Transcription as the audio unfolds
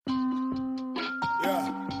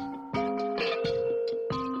Yeah.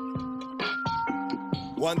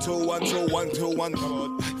 1 2 1 2 1 2 1. Come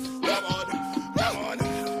on, come on, come on.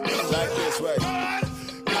 Like this way.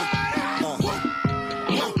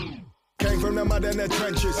 Came from the mud and the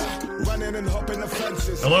trenches, running and hopping the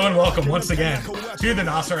fences. Hello and welcome once again to the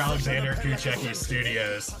Nasser Alexander Kuchecki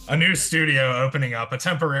Studios. A new studio opening up, a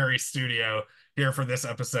temporary studio here for this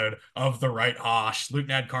episode of The Right Haash. Luke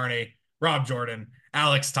Nadkarni, Rob Jordan,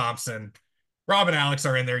 Alex Thompson. Rob and Alex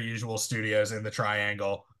are in their usual studios in the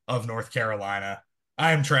Triangle of North Carolina.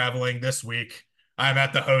 I am traveling this week. I'm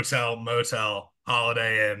at the Hotel Motel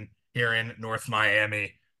Holiday Inn here in North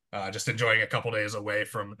Miami. Just enjoying a couple days away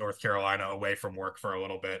from North Carolina, away from work for a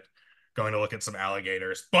little bit, going to look at some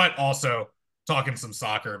alligators, but also talking some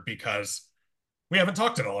soccer because we haven't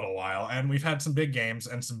talked in a little while and we've had some big games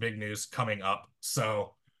and some big news coming up.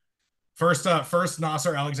 So first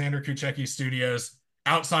Nasser Alexander Kuchecki Studios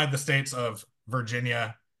outside the states of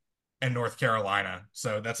Virginia and North Carolina.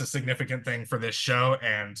 So that's a significant thing for this show.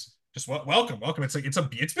 And just welcome.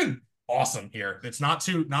 It's been awesome here. It's not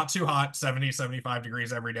too hot, 70, 75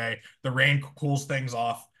 degrees every day. The rain cools things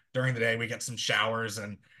off during the day. We get some showers,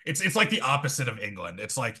 and it's like the opposite of England.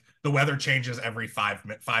 It's like the weather changes every 5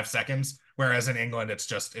 seconds, whereas in England it's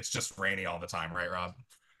just rainy all the time, right, Rob?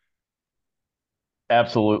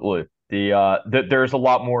 Absolutely. There's a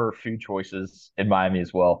lot more food choices in Miami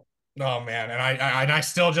as well. Oh man, and I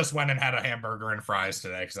still just went and had a hamburger and fries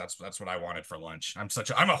today because that's what I wanted for lunch.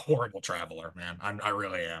 I'm a horrible traveler, man. I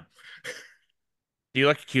really am. Do you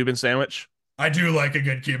like a Cuban sandwich? I do like a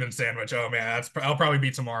good Cuban sandwich. Oh man, I'll probably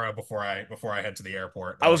be tomorrow before I head to the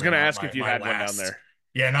airport. I was gonna My- ask my- if you my had one down last. there.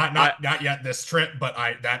 Yeah, not yet this trip, but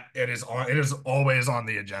it is always on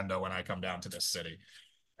the agenda when I come down to this city.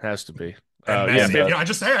 Has to be. And Yeah,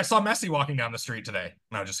 Messi, I saw Messi walking down the street today.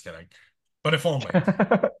 No, just kidding. But if only.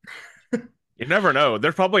 you never know.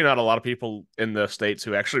 There's probably not a lot of people in the States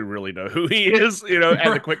who actually really know who he is, at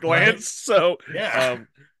a quick glance. Right. So, Yeah.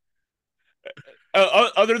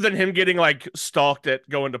 Other than him getting like stalked at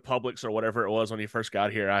going to Publix or whatever it was when he first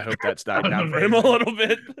got here, I hope that's died down for him a little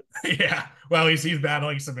bit. Yeah. Well, he's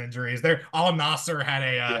battling some injuries. There, Al Nasser had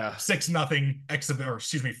a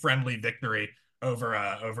 6-0 friendly victory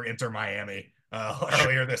over Inter Miami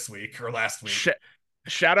earlier this week or last week.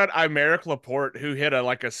 Shout out Imeric Laporte, who hit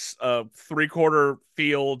a three-quarter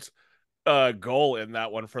field goal in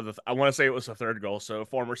that one I want to say it was the third goal. So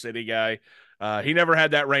former City guy. He never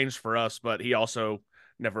had that range for us, but he also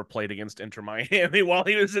never played against Inter Miami while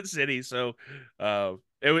he was at City. So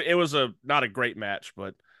it was not a great match,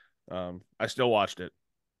 but I still watched it.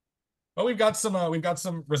 Well, we've got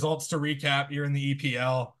some results to recap here in the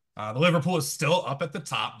EPL. The Liverpool is still up at the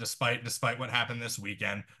top despite what happened this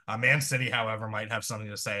weekend. Man City, however, might have something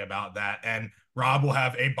to say about that, and Rob will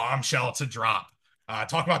have a bombshell to drop.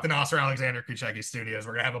 Talk about the Nasser Alexander Kuchecki Studios.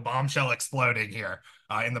 We're gonna have a bombshell exploding here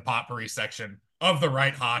in the potpourri section of the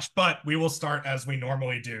Right Haash, but we will start as we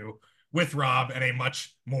normally do with Rob and a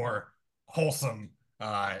much more wholesome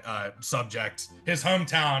subject. His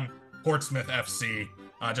hometown, Portsmouth FC.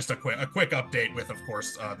 Just a quick update with, of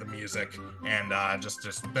course, the music, and that's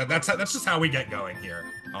just how we get going here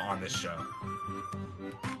on this show.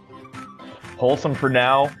 Wholesome for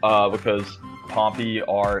now, because Pompey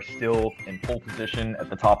are still in pole position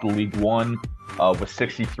at the top of League One with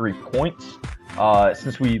 63 points.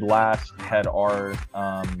 Since we last had our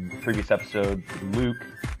previous episode with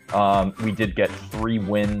Luke, we did get 3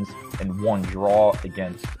 wins and 1 draw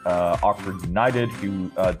against Oxford United,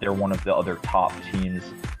 who they're one of the other top teams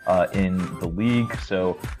in the league.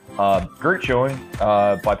 So great showing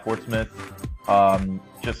by Portsmouth.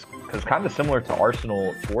 Just because kind of similar to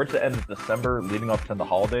Arsenal, towards the end of December, leading up to the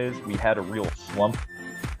holidays, we had a real slump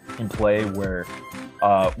in play where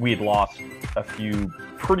we had lost a few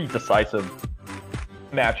pretty decisive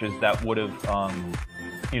matches that would have,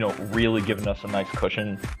 really given us a nice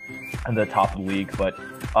cushion at the top of the league. But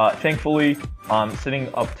thankfully,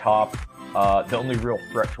 sitting up top, the only real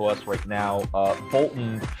threat to us right now,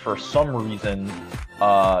 Bolton, for some reason,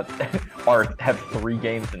 have 3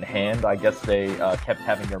 games in hand. I guess they kept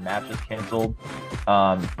having their matches canceled,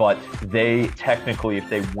 but they technically, if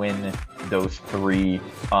they win those 3,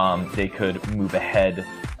 they could move ahead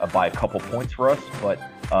by a couple points for us. But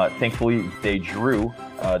thankfully, they drew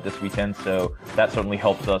this weekend, so that certainly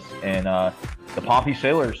helps us. And the Pompey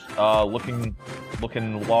Sailors looking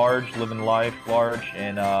large, living life large,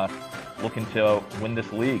 and looking to win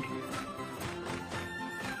this league.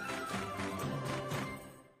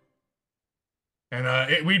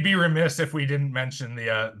 And we'd be remiss if we didn't mention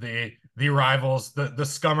the rivals, the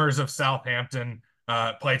Scummers of Southampton,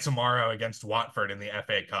 play tomorrow against Watford in the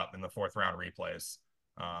FA Cup in the fourth round replays.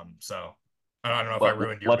 So I don't know if I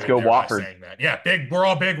ruined your Let's mood go there by Watford. saying that. Yeah, we're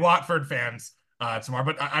all big Watford fans tomorrow.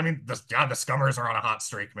 But I mean, the Scummers are on a hot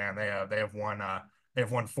streak, man. They have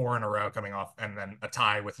won 4 in a row coming off, and then a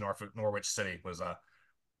tie with Norwich City was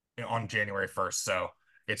on January 1st. So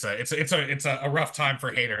it's a rough time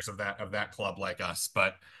for haters of that club like us.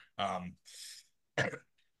 But um,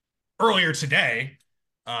 earlier today,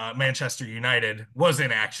 Manchester United was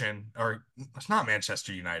in action, or it's not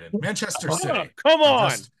Manchester United, Manchester City. Come I'm on.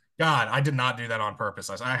 just God, I did not do that on purpose.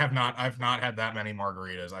 I've not had that many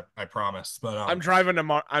margaritas. I promise. But I'm driving to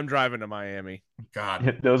Miami.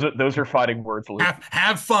 God, Those are fighting words, Luke.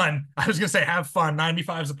 have fun. I was gonna say have fun.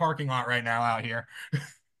 95 is a parking lot right now out here.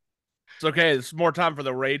 It's okay. It's more time for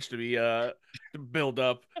the rage to be to build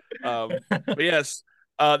up. But yes,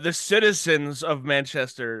 the citizens of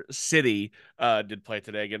Manchester City did play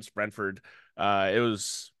today against Brentford. It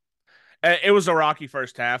was a rocky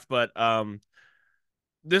first half, but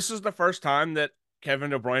this is the first time that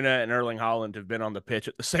Kevin De Bruyne and Erling Haaland have been on the pitch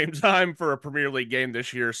at the same time for a Premier League game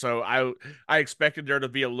this year. So I expected there to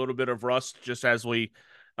be a little bit of rust just as we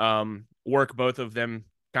work both of them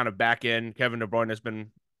kind of back in. Kevin De Bruyne has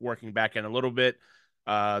been working back in a little bit.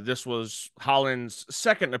 This was Haaland's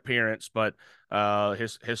second appearance, but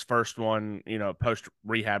his first one, post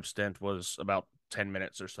rehab stint was about 10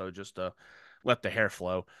 minutes or so just to let the hair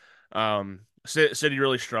flow. City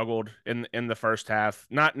really struggled in the first half,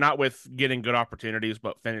 not with getting good opportunities,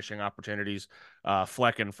 but finishing opportunities.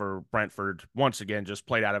 Flecken for Brentford once again just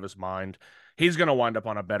played out of his mind. He's going to wind up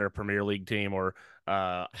on a better Premier League team or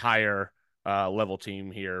higher level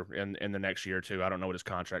team here in the next year or two. I don't know what his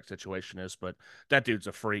contract situation is, but that dude's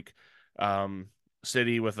a freak.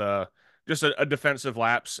 City with just a defensive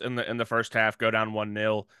lapse in the first half, go down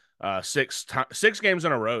 1-0. Six games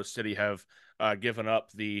in a row, City have given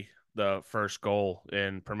up the first goal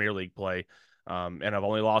in Premier League play, and I've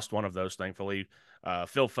only lost one of those, thankfully.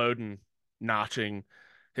 Phil Foden notching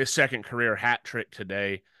his second career hat trick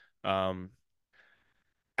today.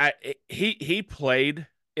 He played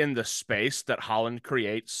in the space that Haaland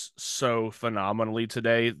creates so phenomenally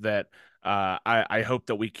today that I hope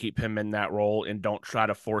that we keep him in that role and don't try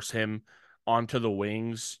to force him onto the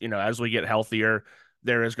wings. As we get healthier,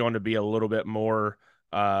 there is going to be a little bit more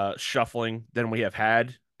shuffling than we have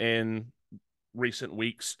had in recent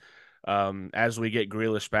weeks. As we get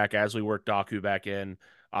Grealish back, as we work Doku back in,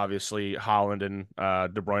 obviously Haaland and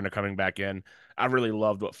De Bruyne coming back in. I really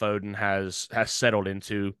loved what Foden has settled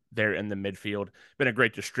into there in the midfield. Been a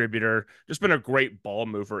great distributor, just been a great ball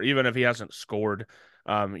mover, even if he hasn't scored.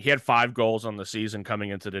 He had 5 goals on the season coming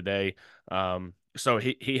into today. So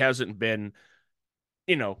he hasn't been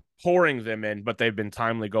pouring them in, but they've been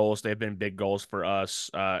timely goals. They've been big goals for us.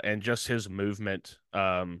 And just his movement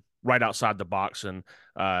right outside the box and,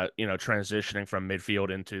 transitioning from midfield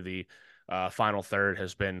into the final third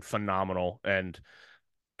has been phenomenal. And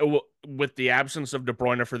with the absence of De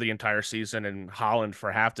Bruyne for the entire season and Haaland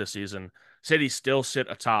for half the season, City still sit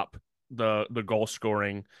atop the goal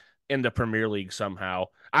scoring in the Premier League somehow.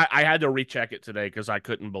 I had to recheck it today because I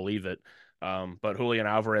couldn't believe it. But Julian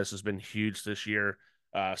Alvarez has been huge this year.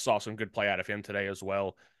 Saw some good play out of him today as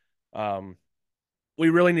well. We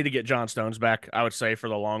really need to get John Stones back, I would say, for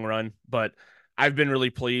the long run. But I've been really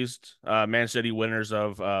pleased. Man City winners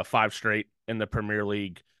of 5 straight in the Premier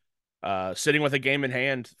League. Sitting with a game in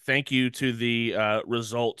hand. Thank you to the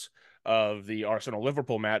result of the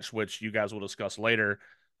Arsenal-Liverpool match, which you guys will discuss later.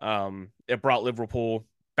 It brought Liverpool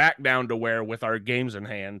back down to where, with our games in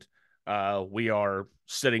hand, we are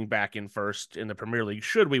sitting back in first in the Premier League.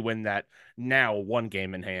 Should we win that now 1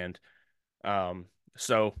 game in hand?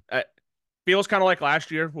 So feels kind of like last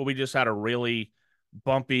year where we just had a really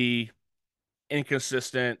bumpy,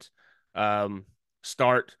 inconsistent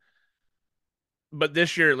start. But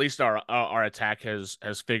this year, at least our attack has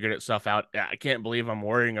figured itself out. I can't believe I'm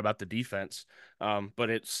worrying about the defense, but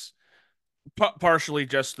it's partially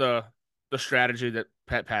just the strategy that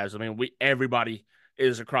Pep has. I mean, everybody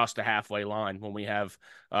is across the halfway line when we have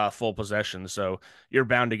full possession, so you're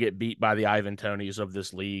bound to get beat by the Ivan Tonys of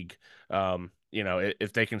this league.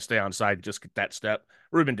 If they can stay on side, just get that step.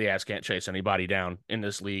 Ruben Diaz can't chase anybody down in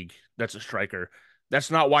this league. That's a striker.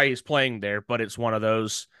 That's not why he's playing there, but it's one of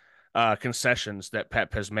those concessions that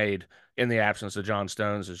Pep has made in the absence of John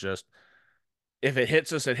Stones. Is just, if it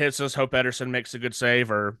hits us, it hits us. Hope Ederson makes a good save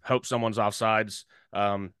or hope someone's offsides.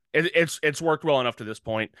 It's worked well enough to this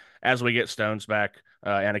point. As we get Stones back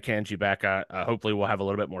and Akanji back, hopefully we'll have a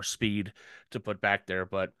little bit more speed to put back there.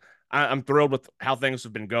 But I'm thrilled with how things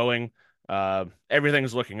have been going.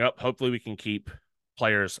 Everything's looking up. Hopefully we can keep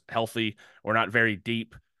players healthy. We're not very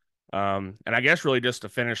deep. And I guess really just to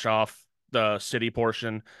finish off the city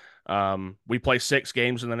portion, we play 6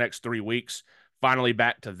 games in the next 3 weeks. Finally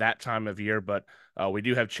back to that time of year, but we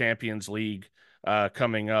do have Champions League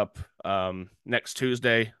coming up next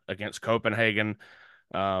Tuesday against Copenhagen.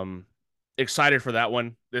 Excited for that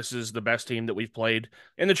one. This is the best team that we've played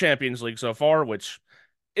in the Champions League so far, which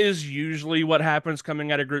is usually what happens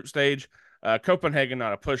coming out of group stage. Copenhagen,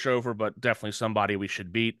 not a pushover, but definitely somebody we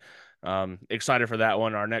should beat. Excited for that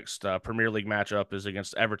one. Our next Premier League matchup is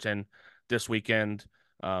against Everton this weekend.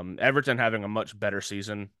 Everton having a much better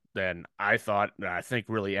season than I thought, and I think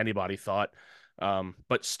really anybody thought.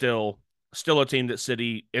 But still a team that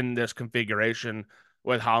City in this configuration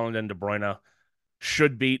with Haaland and De Bruyne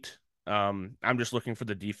should beat. I'm just looking for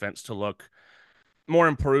the defense to look more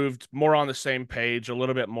improved, more on the same page, a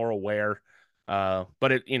little bit more aware.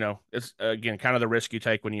 But it's again kind of the risk you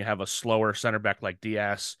take when you have a slower center back like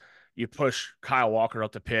Diaz. You push Kyle Walker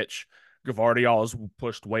up the pitch. Gavardiol is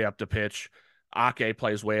pushed way up the pitch. Ake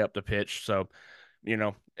plays way up the pitch. So,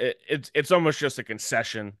 it's almost just a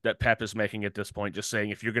concession that Pep is making at this point, just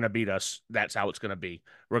saying, if you're going to beat us, that's how it's going to be.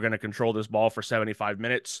 We're going to control this ball for 75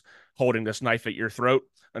 minutes, holding this knife at your throat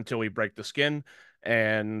until we break the skin.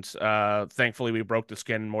 And thankfully, we broke the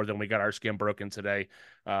skin more than we got our skin broken today.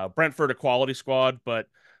 Brentford, a quality squad, but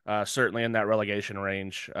certainly in that relegation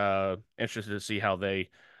range. Interested to see how they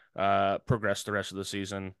progress the rest of the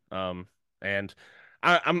season. And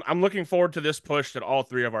I'm looking forward to this push that all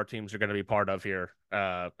 3 of our teams are going to be part of here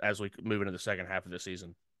as we move into the second half of the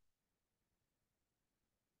season.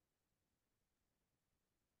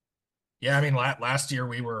 Yeah, I mean, last year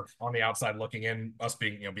we were on the outside looking in, us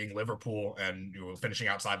being Liverpool and finishing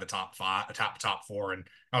outside the top 5, top 4. And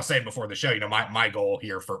I was saying before the show, my goal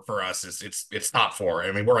here for us is it's top 4.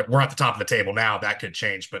 I mean, we're at the top of the table now. That could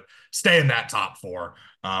change, but stay in that top 4.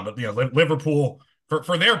 But Liverpool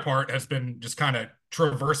for their part has been just kind of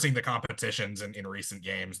traversing the competitions in recent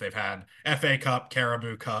games. They've had FA Cup,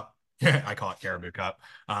 Carabao Cup. I call it Carabao Cup.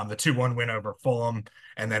 The 2-1 win over Fulham,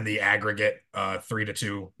 and then the aggregate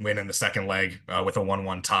 3-2 win in the second leg with a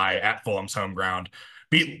 1-1 tie at Fulham's home ground.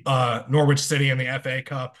 Beat Norwich City in the FA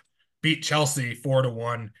Cup. Beat Chelsea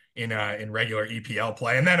 4-1 in regular EPL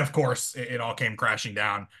play, and then of course it all came crashing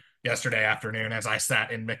down yesterday afternoon as I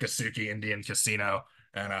sat in Mikasuki Indian Casino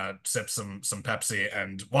and sipped some Pepsi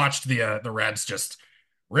and watched the Reds just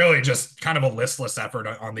kind of a listless effort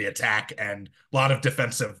on the attack and a lot of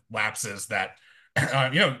defensive lapses that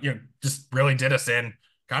just really did us in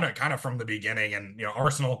kind of from the beginning. And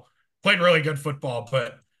Arsenal played really good football,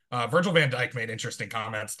 but Virgil van Dijk made interesting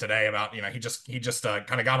comments today about he just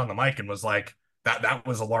kind of got on the mic and was like that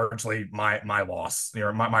was largely my loss,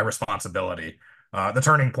 my responsibility. The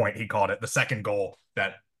turning point, he called it, the second goal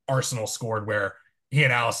that Arsenal scored, where he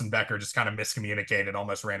and Alisson Becker just kind of miscommunicated,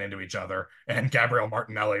 almost ran into each other, and Gabriel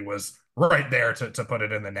Martinelli was right there to put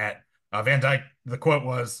it in the net. Van Dijk, the quote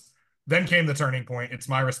was, "Then came the turning point. It's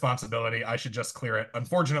my responsibility. I should just clear it.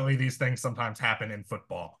 Unfortunately, these things sometimes happen in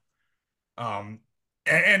football." And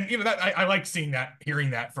that I like seeing that,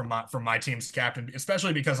 hearing that from my team's captain,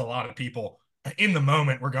 especially because a lot of people in the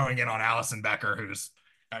moment were going in on Alisson Becker, who's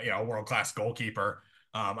a world-class goalkeeper.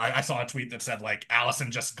 I saw a tweet that said like Alisson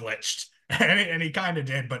just glitched. And he kind of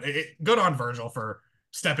did, but good on Virgil for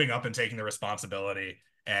stepping up and taking the responsibility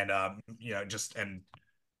and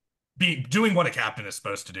doing what a captain is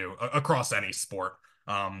supposed to do across any sport.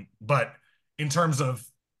 But in terms of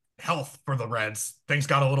health for the Reds, things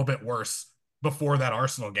got a little bit worse before that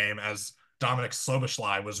Arsenal game as Dominic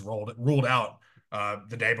Szoboszlai was ruled out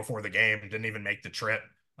the day before the game, didn't even make the trip.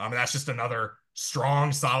 And that's just another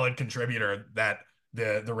strong, solid contributor that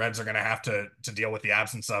the Reds are going to have to deal with the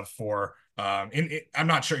absence of for I'm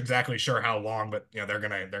not exactly sure how long, but they're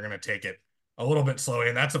gonna take it a little bit slowly,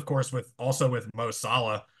 and that's of course with Mo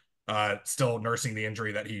Salah still nursing the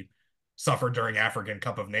injury that he suffered during African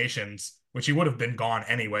Cup of Nations, which he would have been gone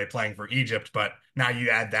anyway playing for Egypt, but now you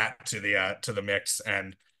add that to the mix,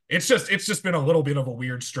 and it's just been a little bit of a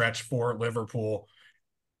weird stretch for Liverpool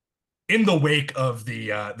in the wake of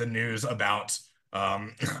the news about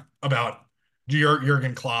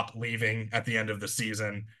Jurgen Klopp leaving at the end of the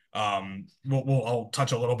season. I'll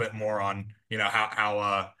touch a little bit more on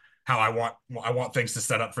how I want things to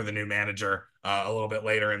set up for the new manager a little bit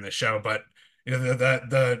later in the show, but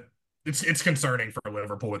it's concerning for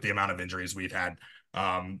Liverpool with the amount of injuries we've had.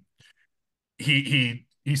 He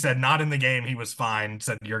said not in the game he was fine,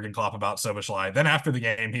 said Jurgen Klopp about Szoboszlai. Then after the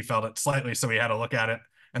game he felt it slightly, so he had to look at it,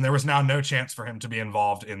 and there was now no chance for him to be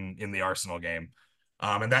involved in the Arsenal game.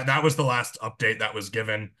 And that was the last update that was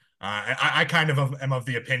given. I kind of am of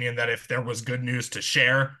the opinion that if there was good news to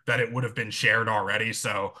share, that it would have been shared already.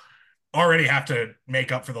 So already have to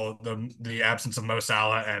make up for the absence of Mo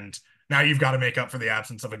Salah, and now you've got to make up for the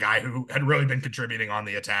absence of a guy who had really been contributing on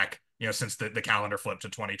the attack, since the calendar flipped to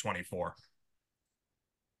 2024.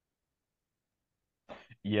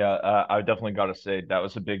 Yeah, I definitely got to say that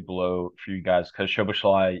was a big blow for you guys because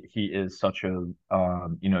Szoboszlai, he is such a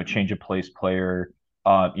change of pace player.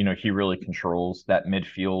 He really controls that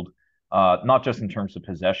midfield, not just in terms of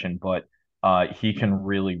possession, but he can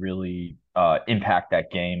really, really impact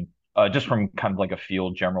that game. Just from kind of like a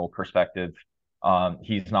field general perspective,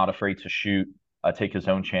 he's not afraid to shoot, take his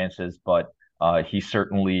own chances, but he's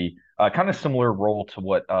certainly kind of similar role to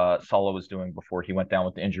what Salah was doing before he went down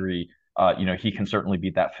with the injury. He can certainly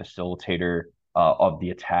be that facilitator of the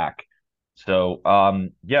attack. So,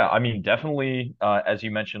 yeah, I mean, definitely, as you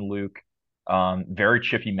mentioned, Luke, very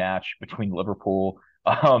chippy match between Liverpool.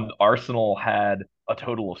 Arsenal had a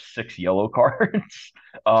total of 6 yellow cards,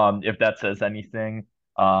 if that says anything.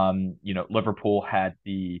 Liverpool had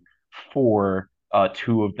the four,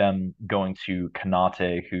 two of them going to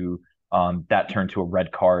Kanate, who that turned to a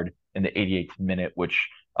red card in the 88th minute, which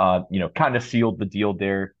kind of sealed the deal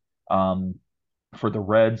there um, for the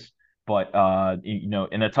Reds. But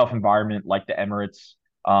in a tough environment like the Emirates,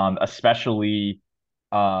 especially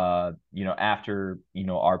after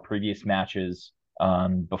our previous matches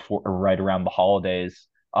before or right around the holidays,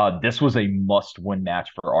 this was a must-win match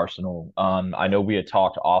for Arsenal. I know we had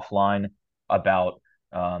talked offline about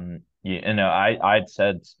I'd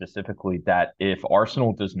said specifically that if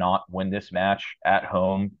Arsenal does not win this match at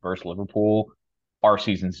home versus Liverpool, our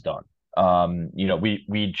season's done.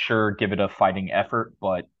 We'd sure give it a fighting effort,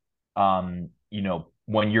 but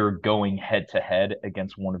when you're going head to head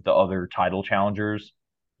against one of the other title challengers,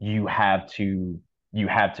 you have to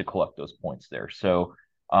collect those points there. So,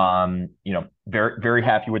 very very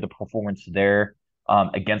happy with the performance there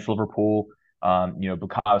against Liverpool.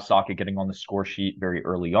 Bukayo Saka getting on the score sheet very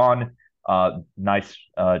early on. Nice,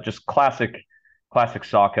 just classic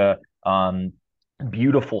Saka.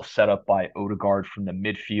 Beautiful setup by Odegaard from the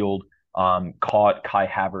midfield. Caught Kai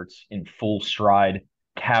Havertz in full stride.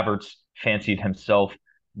 Havertz fancied himself,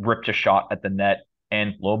 ripped a shot at the net,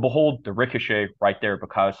 and lo and behold, the ricochet right there,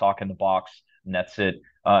 Bukayo Saka in the box, and that's it.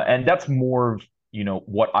 And that's more of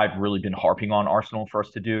what I've really been harping on Arsenal for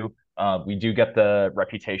us to do. We do get the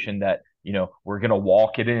reputation that we're gonna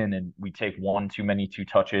walk it in and we take one too many two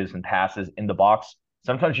touches and passes in the box.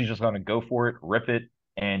 Sometimes you just gotta go for it, rip it,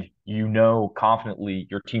 and confidently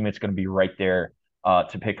your teammate's going to be right there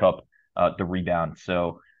to pick up the rebound.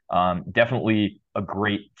 So definitely a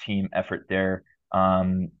great team effort there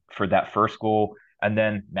for that first goal. And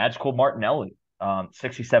then magical Martinelli,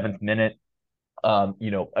 67th minute.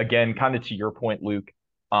 Again, kind of to your point, Luke,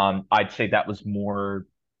 I'd say that was more,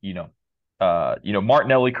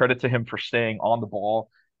 Martinelli, credit to him for staying on the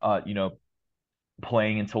ball,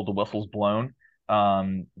 playing until the whistle's blown.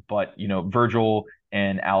 But Virgil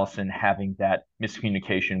and Allison having that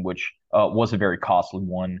miscommunication, which was a very costly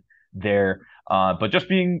one there. But just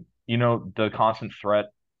being, the constant threat,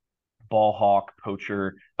 ball hawk,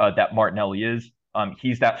 poacher that Martinelli is,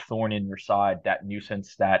 he's that thorn in your side, that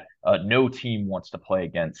nuisance that no team wants to play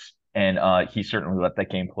against. And he certainly let that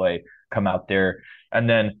gameplay come out there. And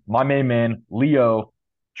then my main man, Leo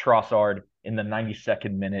Trossard, in the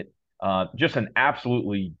 92nd minute, just an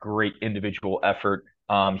absolutely great individual effort.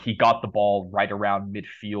 He got the ball right around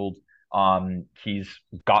midfield. He's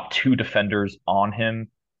got two defenders on him.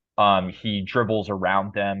 He dribbles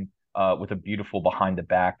around them with a beautiful behind the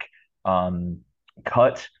back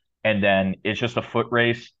cut. And then it's just a foot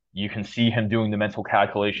race. You can see him doing the mental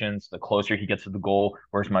calculations. The closer he gets to the goal,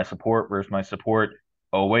 where's my support? Where's my support?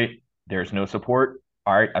 Oh, wait, there's no support.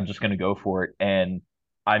 All right, I'm just going to go for it. And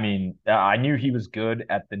I mean, I knew he was good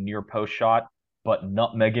at the near post shot, but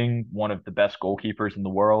nutmegging one of the best goalkeepers in the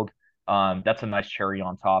world, that's a nice cherry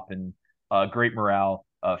on top, and great morale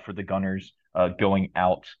for the Gunners going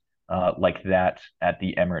out like that at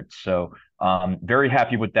the Emirates. So very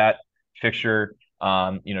happy with that fixture.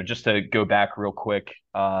 Just to go back real quick,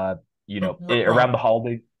 around the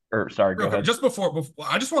holiday, or sorry, go ahead. Just before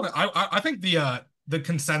I just want to, I think the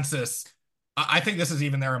consensus, I think this is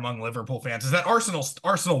even there among Liverpool fans, is that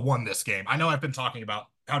Arsenal won this game. I know I've been talking about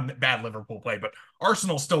how bad Liverpool played, but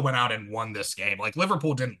Arsenal still went out and won this game. Like,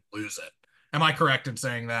 Liverpool didn't lose it. Am I correct in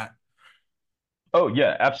saying that? Oh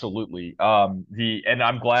yeah, absolutely. And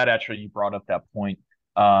I'm glad actually you brought up that point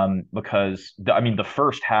because the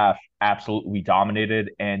first half absolutely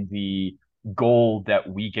dominated, and the goal that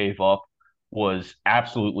we gave up was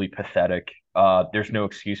absolutely pathetic. There's no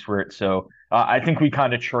excuse for it. So I think we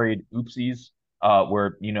kind of trade oopsies,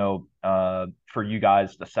 where for you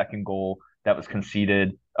guys, the second goal that was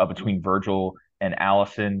conceded between Virgil and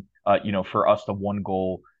Allison, for us, the one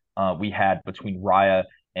goal we had between Raya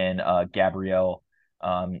and Gabrielle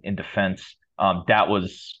in defense, that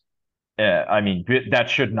was, I mean, that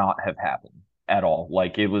should not have happened at all.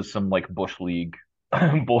 Like it was some like bush league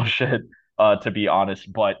bullshit, to be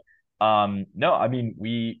honest. But no, I mean,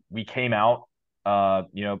 we came out,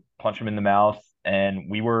 punch him in the mouth, and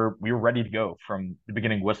we were ready to go from the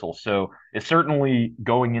beginning whistle. So it's certainly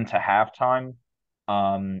going into halftime.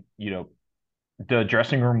 Um, you know, the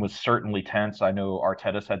dressing room was certainly tense. I know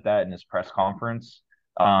Arteta said that in his press conference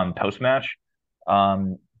post match.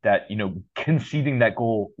 That conceding that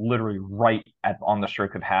goal literally right at on the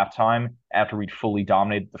stroke of halftime after we'd fully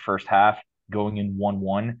dominated the first half, going in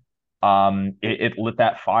 1-1, it lit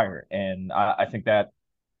that fire, and I think that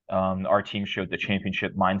our team showed the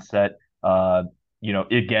championship mindset.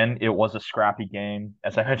 Again, it was a scrappy game,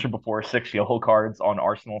 as I mentioned before, 6 yellow cards on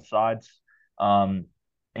Arsenal sides. Um,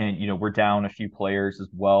 and we're down a few players as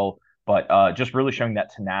well, but just really showing that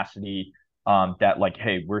tenacity, that like,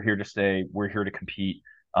 hey, we're here to stay, we're here to compete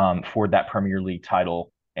for that Premier League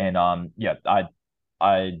title. And yeah,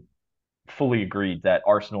 I fully agreed that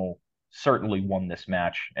Arsenal certainly won this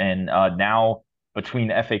match. And now between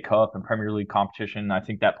FA Cup and Premier League competition, I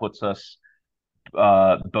think that puts us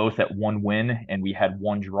both at one win, and we had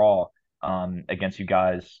one draw against you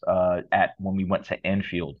guys at when we went to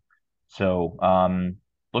Anfield. So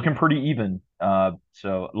looking pretty even.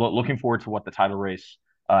 Looking forward to what the title race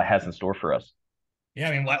has in store for us. Yeah,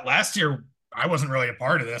 I mean, last year I wasn't really a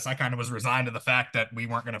part of this. I kind of was resigned to the fact that we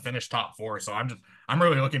weren't going to finish top four. So I'm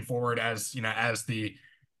really looking forward, as the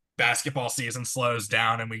basketball season slows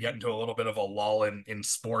down and we get into a little bit of a lull in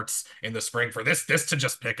sports in the spring, for this to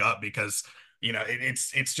just pick up, because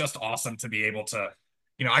it's just awesome to be able to,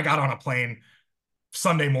 I got on a plane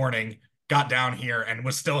Sunday morning, got down here, and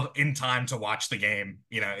was still in time to watch the game,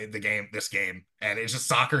 this game. And it's just,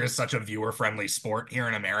 soccer is such a viewer friendly sport here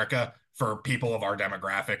in America for people of our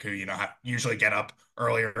demographic who, usually get up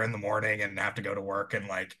earlier in the morning and have to go to work. And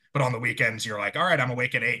like, but on the weekends, you're like, all right, I'm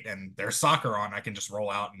awake at 8 and there's soccer on. I can just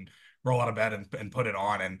roll out of bed and put it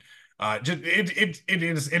on. And it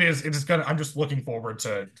is gonna. I'm just looking forward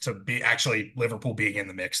to be actually Liverpool being in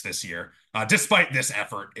the mix this year, despite this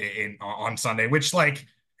effort on Sunday, which, like,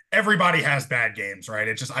 everybody has bad games, right?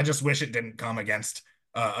 I just wish it didn't come against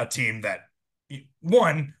a team that,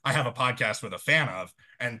 one, I have a podcast with a fan of,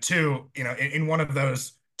 and two, in one of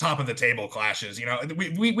those top of the table clashes.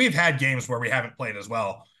 We've had games where we haven't played as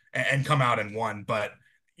well and come out and won, but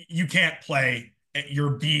you can't play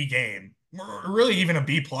your B game, or really even a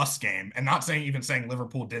B plus game, and not saying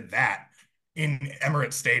Liverpool did that in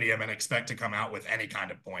Emirates Stadium and expect to come out with any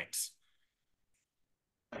kind of points.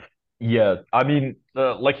 Yeah, I mean,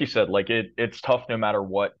 like you said, like it's tough no matter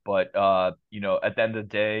what. But at the end of the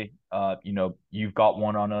day, you've got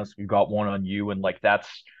one on us, we've got one on you, and like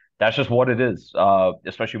that's just what it is.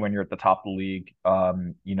 Especially when you're at the top of the league,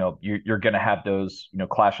 you're gonna have those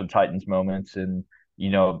clash of titans moments, and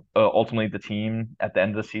ultimately the team at the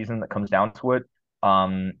end of the season that comes down to it,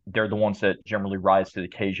 they're the ones that generally rise to the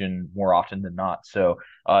occasion more often than not. So,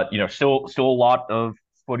 still a lot of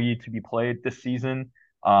footy to be played this season.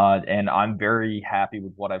 And I'm very happy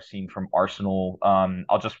with what I've seen from Arsenal.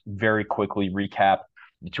 I'll just very quickly recap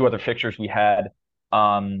the two other fixtures we had.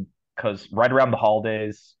 Because right around the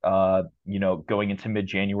holidays, going into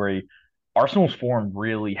mid-January, Arsenal's form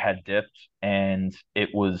really had dipped, and it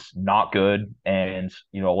was not good. And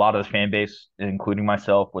a lot of the fan base, including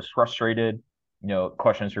myself, was frustrated.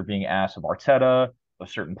 Questions were being asked of Arteta, of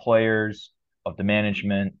certain players, of the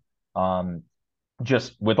management.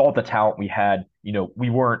 Just with all the talent we had,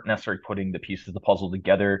 we weren't necessarily putting the pieces of the puzzle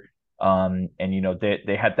together. And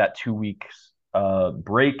they had that 2 weeks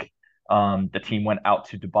break. The team went out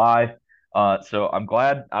to Dubai. So I'm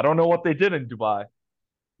glad. I don't know what they did in Dubai,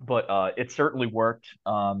 but it certainly worked.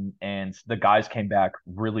 And the guys came back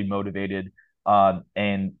really motivated.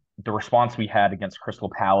 And the response we had against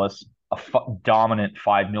Crystal Palace, dominant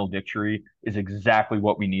 5-0 victory, is exactly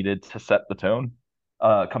what we needed to set the tone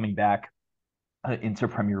coming back into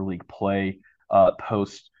Premier League play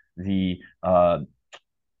post the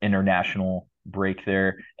international break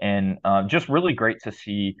there. And just really great to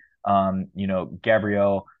see,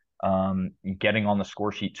 Gabriel getting on the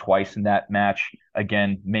score sheet twice in that match.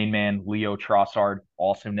 Again, main man Leo Trossard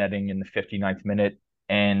also netting in the 59th minute.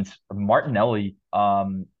 And Martinelli,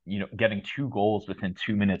 getting 2 goals within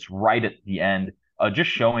 2 minutes right at the end, just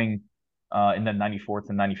showing in the 94th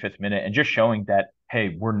and 95th minute, and just showing that,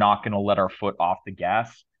 hey, we're not going to let our foot off the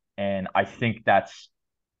gas. And I think that's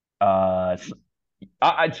uh,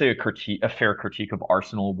 I'd say a fair critique of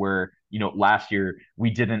Arsenal, where last year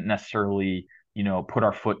we didn't necessarily put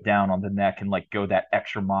our foot down on the neck and like go that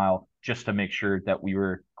extra mile just to make sure that we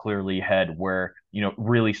were clearly ahead. Where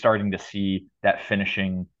really starting to see that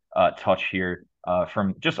finishing touch here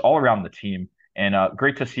from just all around the team, and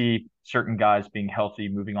great to see certain guys being healthy.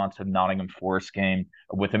 Moving on to the Nottingham Forest game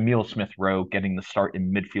with Emile Smith Rowe getting the start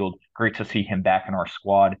in midfield. Great to see him back in our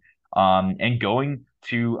squad. And going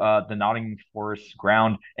to the Nottingham Forest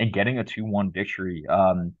ground and getting a 2-1 victory.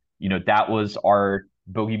 That was our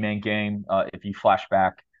bogeyman game. If you flash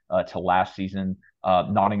back to last season,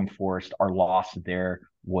 Nottingham Forest, our loss there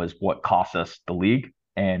was what cost us the league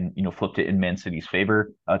and flipped it in Man City's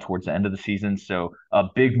favor towards the end of the season. So a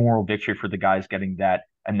big moral victory for the guys getting that,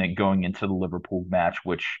 and then going into the Liverpool match,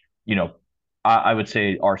 which I would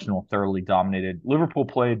say Arsenal thoroughly dominated. Liverpool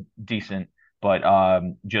played decent, but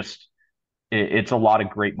just it's a lot of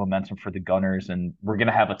great momentum for the Gunners, and we're going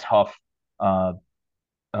to have a tough uh,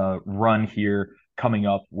 run here coming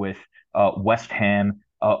up with West Ham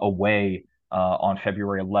away on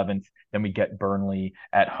February 11th. Then we get Burnley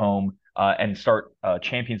at home and start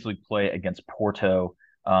Champions League play against Porto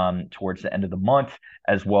towards the end of the month,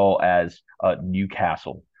 as well as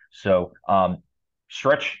Newcastle. So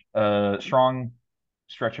strong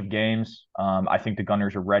stretch of games. I think the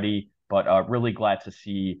Gunners are ready, but really glad to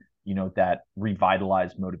see that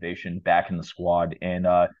revitalized motivation back in the squad. And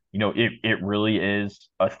it really is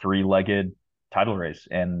a three-legged title race,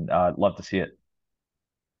 and love to see it.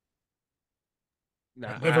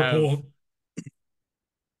 Now, Liverpool.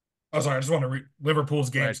 Oh, sorry. I just want to Liverpool's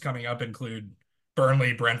games right. coming up include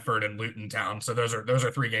Burnley, Brentford, and Luton Town. So those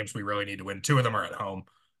are three games we really need to win. Two of them are at home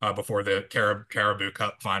before the Carabao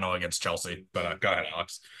Cup final against Chelsea. But go ahead,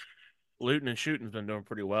 Alex. Luton and Shooting's been doing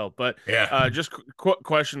pretty well, but Yeah. just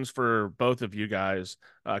questions for both of you guys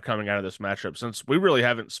coming out of this matchup, since we really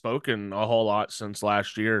haven't spoken a whole lot since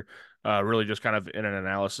last year, really just kind of in an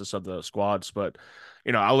analysis of the squads. But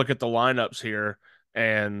I look at the lineups here,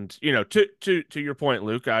 and to your point,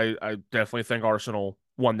 Luke, I definitely think Arsenal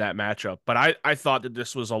won that matchup, but I thought that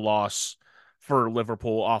this was a loss for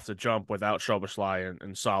Liverpool off the jump without Szoboszlai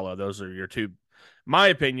and Salah. Those are your two, my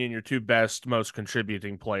opinion, your two best, most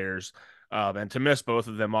contributing players. And to miss both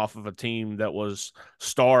of them off of a team that was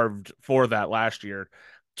starved for that last year,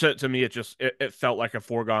 to me, it felt like a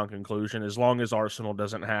foregone conclusion. As long as Arsenal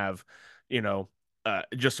doesn't have,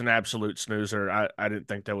 just an absolute snoozer, I didn't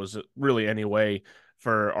think there was really any way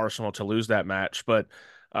for Arsenal to lose that match. But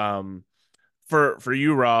um, for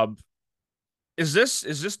you, Rob, is this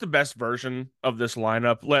the best version of this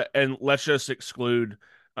lineup? Let's just exclude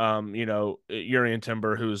Urian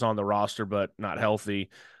Timber, who's on the roster but not healthy.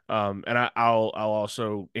 And I'll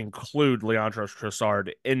also include Leandro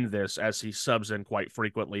Trossard in this, as he subs in quite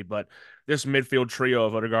frequently. But this midfield trio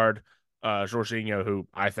of Odegaard, Jorginho, who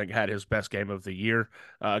I think had his best game of the year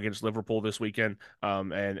against Liverpool this weekend,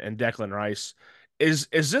 and Declan Rice, is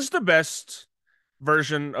this the best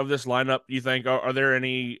version of this lineup, you think? Are there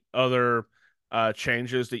any other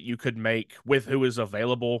changes that you could make with who is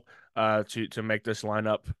available to make this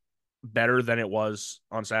lineup better than it was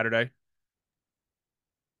on Saturday?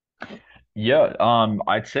 Yeah,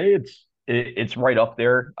 I'd say it's right up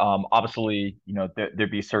there. Obviously,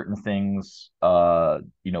 there'd be certain things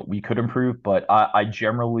we could improve, but I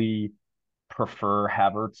generally prefer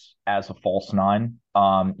Havertz as a false nine.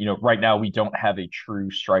 Right now we don't have a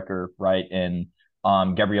true striker, right? And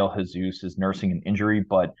Gabriel Jesus is nursing an injury,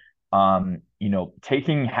 but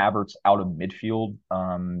taking Havertz out of midfield,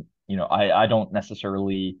 I don't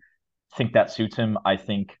necessarily think that suits him. I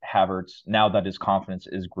think Havertz, now that his confidence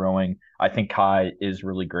is growing, I think Kai is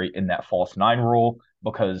really great in that false nine role,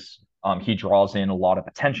 because he draws in a lot of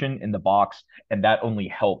attention in the box, and that only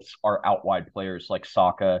helps our out wide players like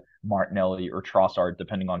Saka, Martinelli, or Trossard,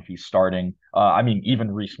 depending on who's starting. I mean,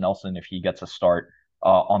 even Reece Nelson, if he gets a start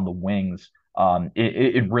on the wings,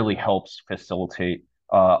 it really helps facilitate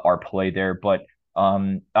our play there. But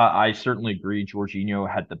I certainly agree.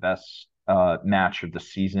 Jorginho had the best match of the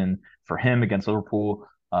season for him against Liverpool.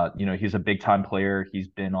 He's a big time player. He's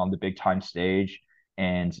been on the big time stage,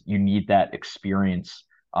 and you need that experience,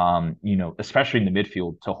 especially in the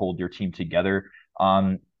midfield, to hold your team together.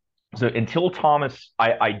 So until Thomas,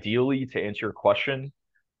 ideally, to answer your question,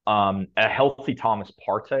 a healthy Thomas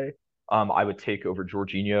Partey, I would take over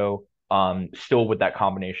Jorginho, still with that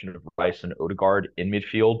combination of Rice and Odegaard in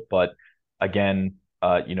midfield. But again,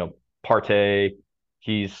 Partey,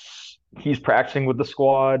 he's practicing with the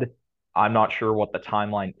squad. I'm not sure what the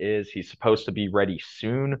timeline is. He's supposed to be ready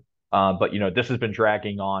soon. But this has been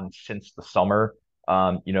dragging on since the summer.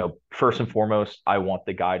 First and foremost, I want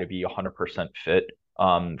the guy to be 100% fit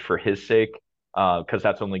for his sake, because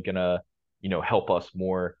that's only gonna help us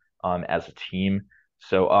more as a team.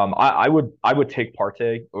 So I would take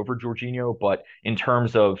Partey over Jorginho, but in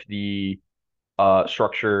terms of the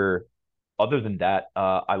structure, other than that,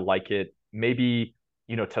 I like it. Maybe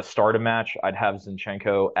to start a match, I'd have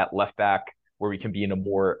Zinchenko at left back where we can be in a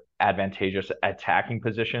more advantageous attacking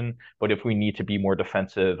position. But if we need to be more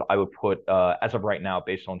defensive, I would put, as of right now,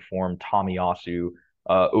 based on form, Tomiyasu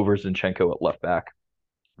over Zinchenko at left back.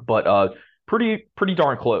 But pretty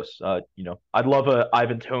darn close. I'd love a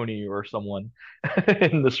Ivan Toney or someone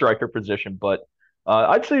in the striker position, but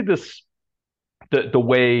I'd say the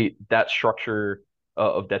way that structure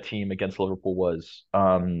of that team against Liverpool was,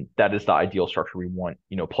 that is the ideal structure we want,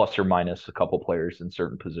 plus or minus a couple players in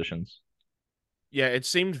certain positions. Yeah, it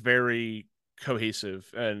seemed very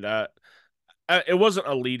cohesive, and it wasn't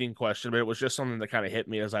a leading question, but it was just something that kind of hit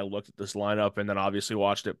me as I looked at this lineup and then obviously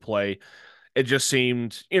watched it play. It just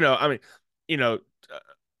seemed, I mean, you know,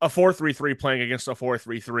 a 4-3-3 playing against a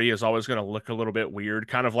 4-3-3 is always going to look a little bit weird.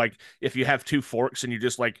 Kind of like if you have two forks and you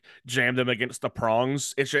just like jam them against the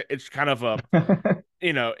prongs. It's kind of a,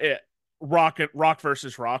 rock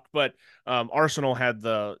versus rock. But Arsenal had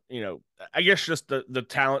I guess just the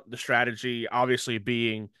talent, the strategy, obviously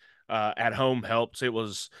being at home helps. It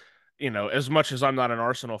was, as much as I'm not an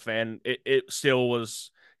Arsenal fan, it still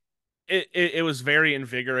was it was very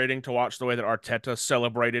invigorating to watch the way that Arteta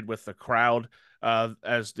celebrated with the crowd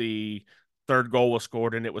as the third goal was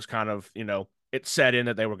scored, and it was kind of it set in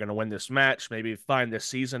that they were going to win this match, maybe find this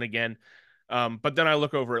season again. But then I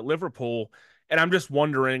look over at Liverpool, and I'm just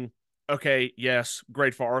wondering, okay, yes,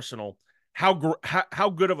 great for Arsenal. How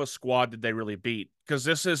good of a squad did they really beat? Because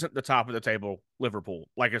this isn't the top of the table Liverpool.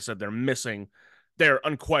 Like I said, they're missing. They're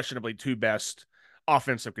unquestionably two best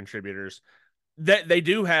offensive contributors. They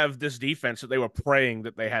do have this defense that they were praying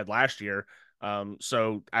that they had last year.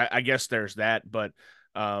 So I guess there's that. But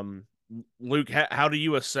Luke, how do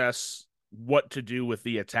you assess what to do with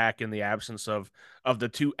the attack in the absence of the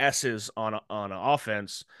two S's on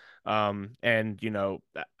offense? And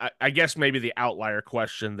I guess maybe the outlier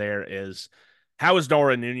question there is, how is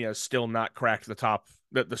Darwin Nunez still not cracked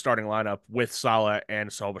the starting lineup with Salah and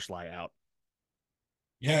Szoboszlai out?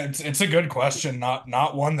 Yeah, it's a good question,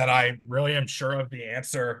 not one that I really am sure of the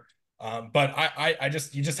answer. But I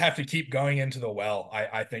just you just have to keep going into the well.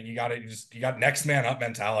 I think you got next man up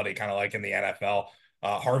mentality, kind of like in the NFL.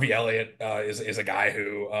 Harvey Elliott is a guy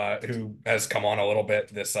who has come on a little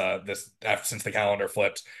bit this since the calendar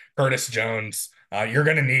flipped. Curtis Jones, you're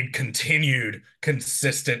going to need continued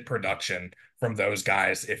consistent production from those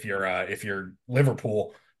guys if you're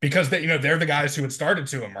Liverpool, because they're the guys who had started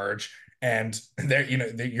to emerge, and they're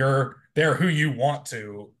who you want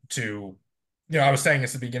to. I was saying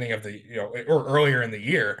this at the beginning of the or earlier in the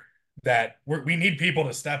year that we need people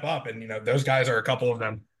to step up, and those guys are a couple of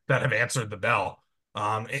them that have answered the bell.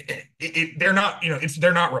 They're not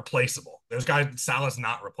they're not replaceable. Those guys, Salah's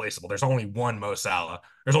not replaceable. There's only one Mo Salah.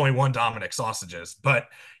 There's only one Dominic Sausages, but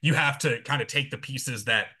you have to kind of take the pieces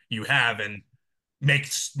that you have and make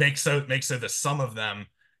so the sum of them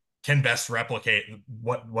can best replicate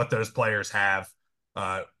what those players have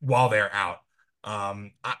while they're out.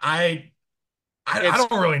 I It's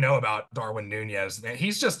don't really know about Darwin Nunez.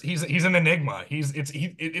 He's an enigma.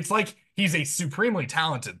 It's like he's a supremely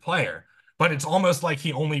talented player, but it's almost like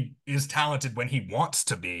he only is talented when he wants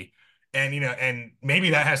to be. And and maybe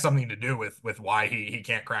that has something to do with why he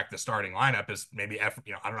can't crack the starting lineup, is maybe effort,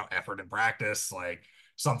 I don't know, effort in practice, like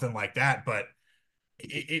something like that. But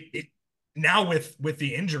it now with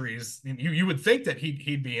the injuries, you would think that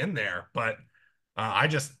he'd be in there, but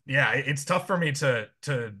it's tough for me to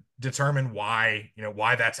determine why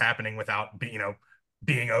that's happening without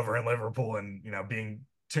being over in Liverpool and being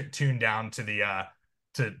tuned down to the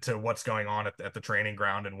to what's going on at the training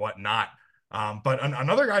ground and whatnot. But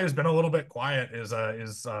another guy who's been a little bit quiet is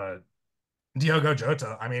Diogo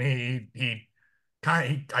Jota. I mean,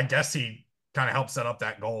 I guess he kind of helped set up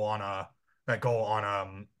that goal on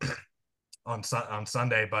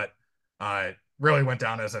Sunday, but really went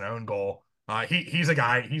down as an own goal. He's a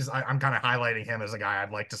guy. I'm kind of highlighting him as a guy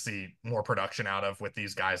I'd like to see more production out of with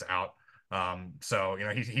these guys out. So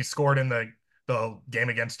he scored in the game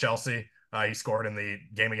against Chelsea. He scored in the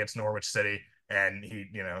game against Norwich City, and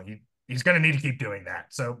he's going to need to keep doing that.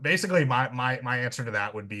 So basically, my answer to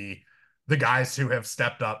that would be the guys who have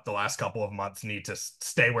stepped up the last couple of months need to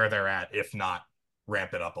stay where they're at, if not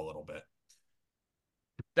ramp it up a little bit.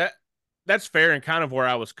 that that's fair and kind of where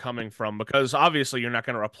I was coming from because obviously you're not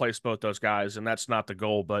going to replace both those guys, and that's not the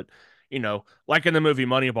goal. But like in the movie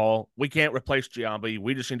Moneyball, we can't replace Giambi.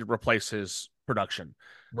 We just need to replace his production.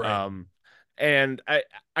 Right. Um, and I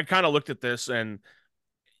kind of looked at this, and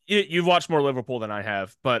you've watched more Liverpool than I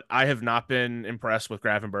have, but I have not been impressed with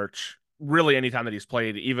Gravenberch really anytime that he's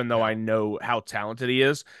played, even though I No. know how talented he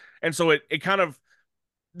is. And so it kind of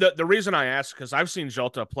the reason I ask because I've seen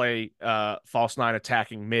Jota play false nine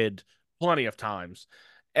attacking mid plenty of times,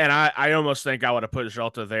 and I almost think I would have put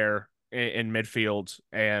Jota there in midfield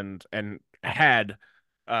and had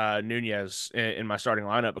Nunez in my starting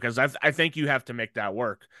lineup because I think you have to make that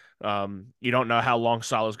work. You don't know how long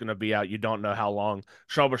Salah's going to be out. You don't know how long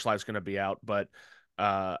Szoboszlai's going to be out, but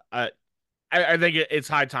I think it's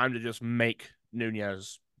high time to just make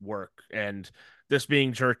Nunez work. And this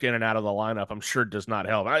being jerked in and out of the lineup, I'm sure does not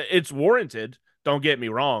help. It's warranted. Don't get me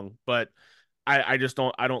wrong, but I just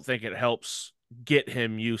don't think it helps get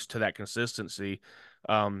him used to that consistency.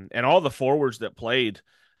 And all the forwards that played,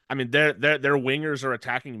 I mean, their wingers are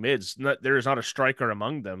attacking mids. There is not a striker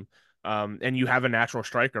among them. And you have a natural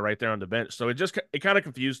striker right there on the bench. So it kind of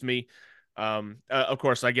confused me. Of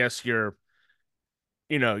course, I guess you're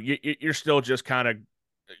still just kind of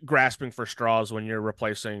grasping for straws when you're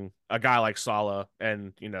replacing a guy like Salah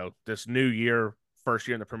and this new year, first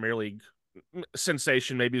year in the Premier League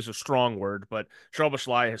sensation maybe is a strong word, but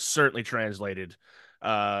Szoboszlai has certainly translated,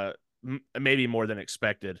 maybe more than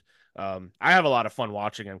expected. I have a lot of fun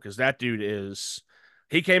watching him because that dude is.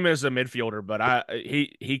 He came in as a midfielder, but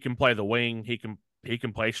he can play the wing. He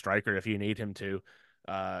can play striker if you need him to.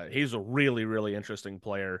 He's a really really interesting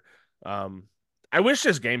player. Um, I wish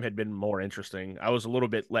this game had been more interesting. I was a little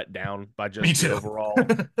bit let down by Me just the too. overall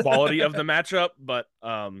quality of the matchup, but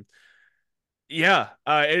yeah,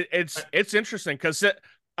 it's interesting because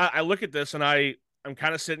I look at this and I'm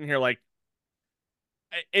kind of sitting here like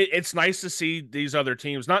it's nice to see these other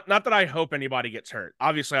teams. Not that I hope anybody gets hurt.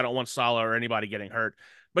 Obviously, I don't want Salah or anybody getting hurt,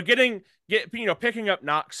 but picking up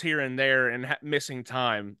knocks here and there and missing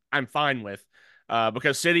time, I'm fine with.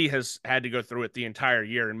 Because City has had to go through it the entire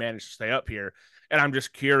year and managed to stay up here. And I'm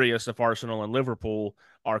just curious if Arsenal and Liverpool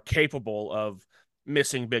are capable of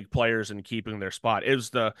missing big players and keeping their spot. It was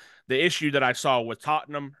the issue that I saw with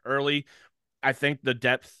Tottenham early. I think the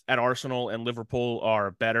depth at Arsenal and Liverpool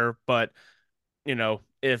are better, but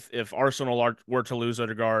if Arsenal were to lose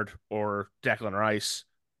Odegaard or Declan Rice,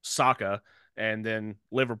 Saka, and then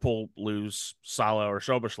Liverpool lose Salah or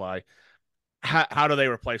Szoboszlai, how do they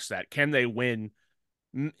replace that? Can they win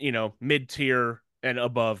mid tier and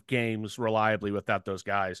above games reliably without those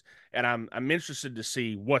guys? And I'm interested to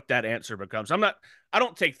see what that answer becomes. I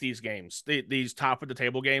don't take these games, these top of the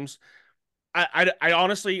table games. I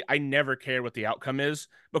honestly I never care what the outcome is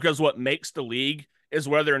because what makes the league is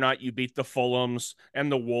whether or not you beat the Fulhams and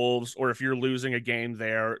the Wolves, or if you're losing a game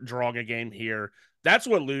there, drawing a game here. That's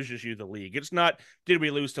what loses you the league. It's not did we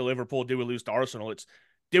lose to Liverpool, did we lose to Arsenal? It's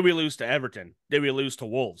did we lose to Everton, did we lose to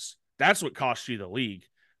Wolves? That's what costs you the league.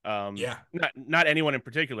 Yeah. Not anyone in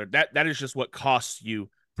particular. That is just what costs you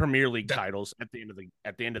Premier League That titles at the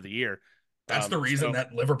end of the year. that's the reason So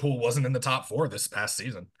that Liverpool wasn't in the top four this past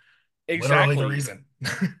season. Literally the exactly. reason.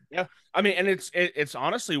 Yeah. I mean, and it's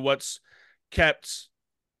honestly what's kept,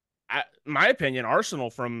 my opinion, Arsenal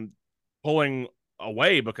from pulling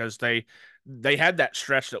away because they had that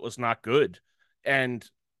stretch that was not good, and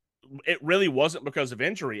it really wasn't because of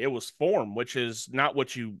injury. It was form, which is not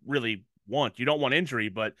what you really want. You don't want injury,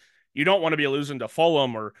 but you don't want to be losing to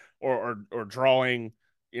Fulham or drawing,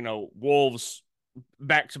 Wolves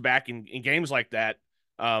back to back in games like that.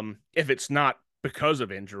 If it's not because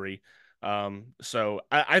of injury. So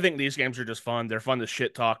I think these games are just fun. They're fun to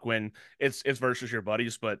shit talk when it's versus your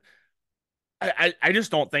buddies, but I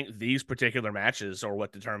just don't think these particular matches are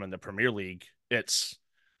what determine the Premier League. It's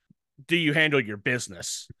do you handle your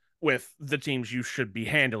business with the teams you should be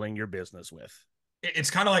handling your business with?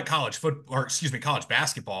 It's kind of like college football, or excuse me, college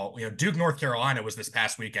basketball. Duke, North Carolina was this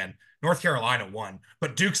past weekend. North Carolina won,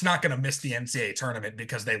 but Duke's not going to miss the NCAA tournament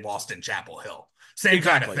because they lost in Chapel Hill. Same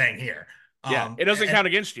kind of Exactly. thing here. Yeah, it doesn't And count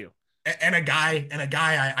against you. a guy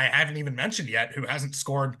I haven't even mentioned yet who hasn't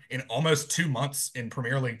scored in almost 2 months in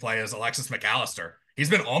Premier League play is Alexis McAllister.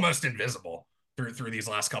 He's been almost invisible through these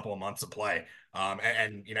last couple of months of play.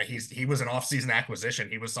 He was an offseason acquisition.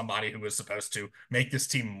 He was somebody who was supposed to make this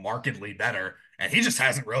team markedly better, and he just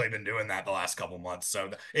hasn't really been doing that the last couple of months. So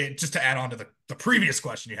just to add on to the previous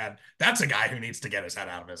question you had, that's a guy who needs to get his head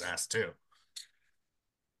out of his ass too.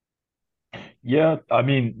 Yeah, I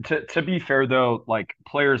mean, to be fair though, like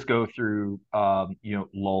players go through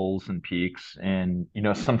lulls and peaks, and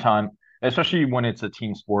sometimes especially when it's a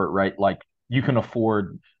team sport, right? Like you can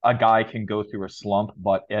afford a guy can go through a slump,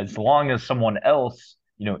 but as long as someone else,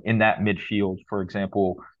 in that midfield, for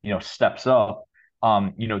example, steps up,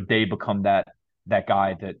 they become that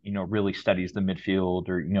guy that, really studies the midfield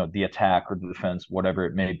or, the attack or the defense, whatever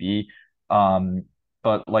it may be.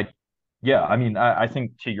 But like, yeah, I mean, I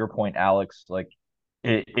think to your point, Alex, like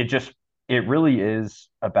it really is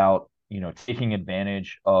about taking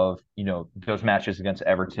advantage of those matches against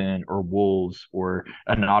Everton or Wolves or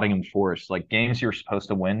a Nottingham Forest, like games you're supposed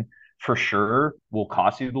to win for sure will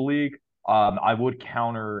cost you the league. I would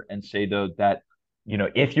counter and say though that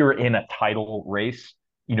if you're in a title race,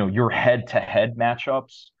 your head-to-head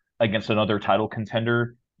matchups against another title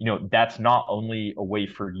contender, that's not only a way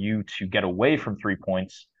for you to get away from 3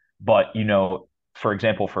 points, but for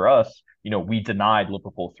example, for us, we denied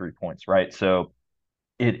Liverpool 3 points, right? So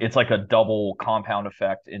it's like a double compound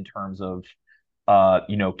effect in terms of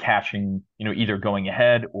catching, either going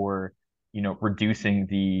ahead or, reducing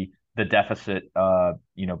the deficit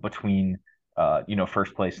between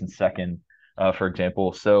first place and second, for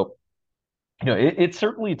example. So, it's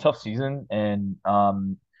certainly a tough season and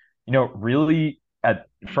really at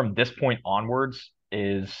from this point onwards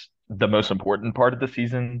is the most important part of the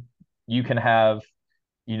season. You can have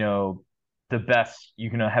you know, the best, you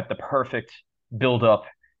can have the perfect build up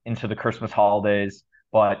into the Christmas holidays,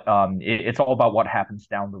 but it's all about what happens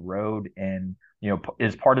down the road. And,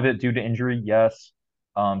 is part of it due to injury? Yes.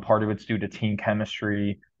 Part of it's due to team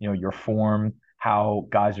chemistry, your form, how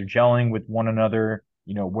guys are gelling with one another,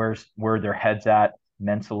 where their heads at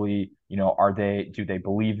mentally, do they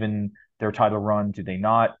believe in their title run? Do they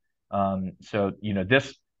not? So,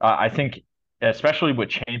 I think especially with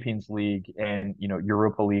Champions League and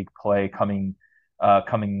Europa League play coming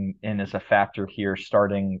in as a factor here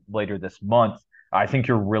starting later this month. I think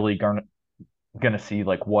you're really gonna see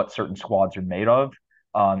like what certain squads are made of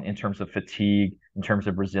in terms of fatigue, in terms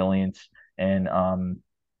of resilience, and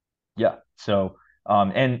yeah. So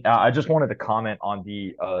and I just wanted to comment on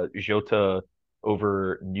the Jota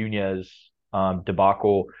over Nunez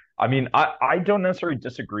debacle. I mean, I don't necessarily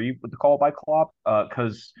disagree with the call by Klopp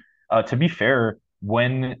because to be fair,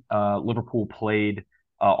 when Liverpool played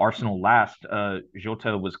Arsenal last,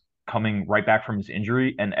 Jota was coming right back from his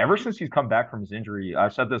injury, and ever since he's come back from his injury,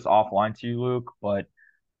 I've said this offline to you, Luke, but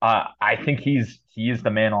I think he is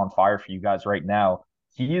the man on fire for you guys right now.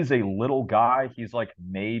 He is a little guy. He's like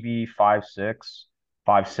maybe 5'6",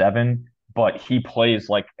 5'7", but he plays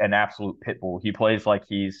like an absolute pit bull. He plays like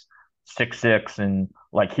he's 6'6", and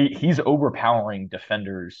like he's overpowering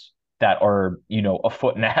defenders that are, a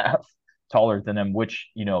foot and a half taller than him, which,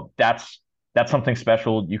 that's something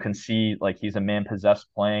special. You can see like he's a man possessed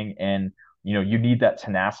playing, and you need that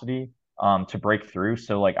tenacity to break through.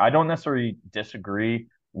 So like I don't necessarily disagree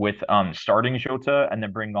with starting Jota and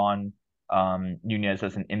then bring on Nunez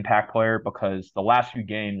as an impact player because the last few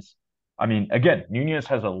games, I mean, again, Nunez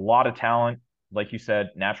has a lot of talent, like you said,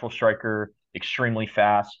 natural striker, extremely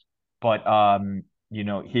fast, but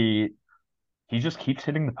he just keeps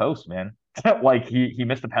hitting the post, man. Like he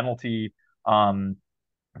missed a penalty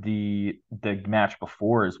the match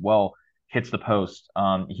before as well, hits the post.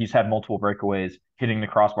 He's had multiple breakaways, hitting the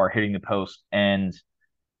crossbar, hitting the post, and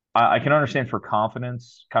I can understand for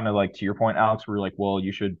confidence, kind of like to your point, Alex, where you're like, well,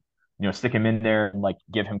 you should, stick him in there and like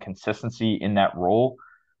give him consistency in that role.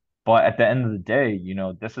 But at the end of the day,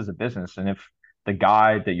 this is a business. And if the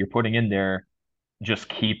guy that you're putting in there just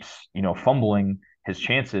keeps, fumbling his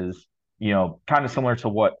chances, kind of similar to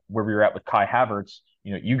where we were at with Kai Havertz,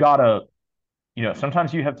 you gotta,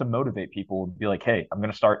 sometimes you have to motivate people and be like, hey, I'm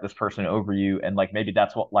gonna start this person over you. And like maybe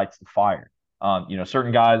that's what lights the fire.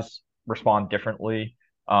 Certain guys respond differently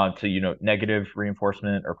to negative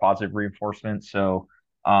reinforcement or positive reinforcement. So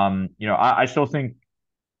I still think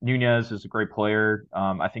Nunez is a great player.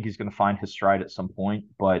 I think he's going to find his stride at some point,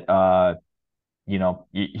 but you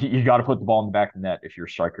got to put the ball in the back of the net if you're a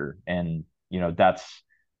striker, and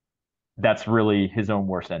that's really his own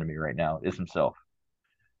worst enemy right now is himself.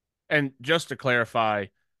 And just to clarify,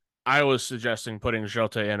 I was suggesting putting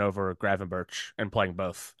Jota in over Gravenberch and playing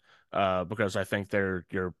both, because I think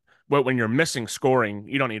when you're missing scoring,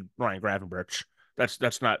 you don't need Ryan Gravenberch.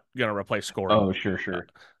 That's not going to replace scoring. Oh, sure.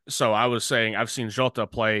 So I was saying I've seen Jota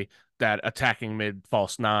play that attacking mid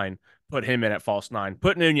false nine, put him in at false nine,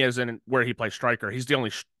 put Nunez in where he plays striker. He's the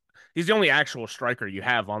only actual striker you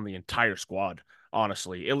have on the entire squad,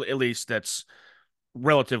 honestly. At least that's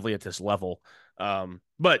relatively at this level.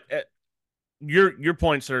 But your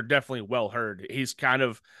points are definitely well heard. He's kind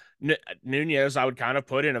of Nunez, I would kind of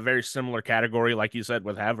put in a very similar category, like you said,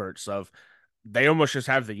 with Havertz of they almost just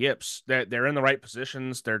have the yips. They're in the right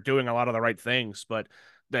positions. They're doing a lot of the right things, but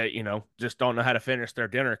they, just don't know how to finish their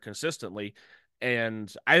dinner consistently.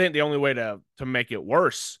 And I think the only way to make it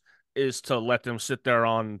worse is to let them sit there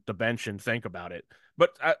on the bench and think about it.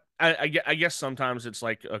 But I guess sometimes it's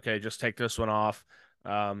like, okay, just take this one off,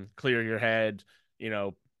 clear your head, you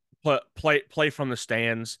know, play from the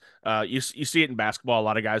stands. You see it in basketball. A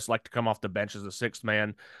lot of guys like to come off the bench as a sixth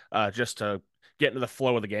man, just to get into the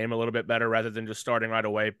flow of the game a little bit better rather than just starting right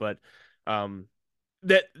away. But um,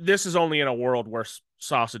 that this is only in a world where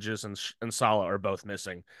sausages and Sala are both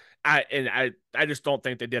missing. I just don't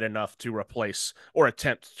think they did enough to replace or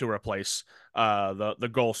attempt to replace the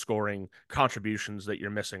goal scoring contributions that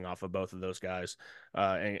you're missing off of both of those guys.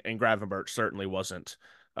 And Gravenberch certainly wasn't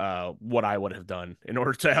what I would have done in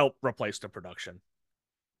order to help replace the production.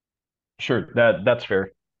 Sure, that's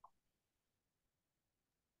fair.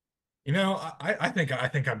 I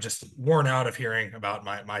think I'm just worn out of hearing about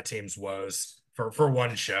my team's woes for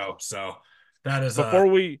one show. So that is Before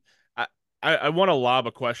we, I want to lob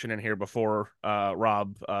a question in here before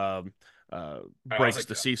Rob breaks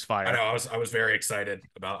the I ceasefire. know I was very excited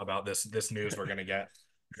about this news we're gonna get.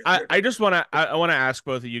 I just want to I want to ask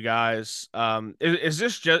both of you guys, is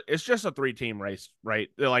this just it's just a 3-team race, right?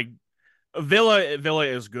 They're like Villa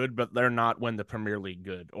is good, but they're not win the Premier League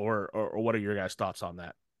good, or what are your guys' thoughts on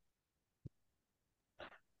that?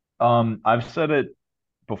 I've said it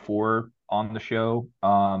before on the show.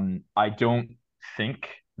 I don't think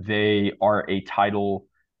they are a title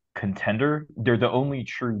contender. They're the only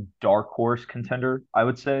true dark horse contender, I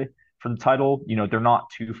would say, for the title. They're not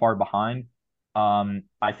too far behind.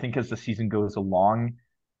 I think as the season goes along,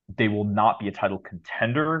 they will not be a title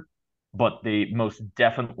contender, but they most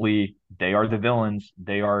definitely they are the villains.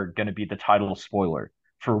 They are going to be the title spoiler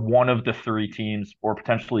for one of the three teams, or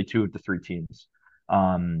potentially two of the three teams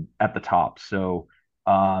at the top. So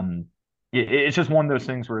it's just one of those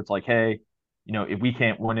things where it's like, hey, if we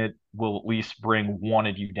can't win it, we'll at least bring one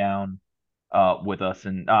of you down with us.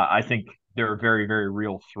 And I think they're a very, very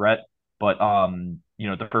real threat. But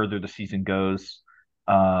the further the season goes,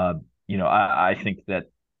 I think that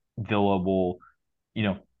Villa will,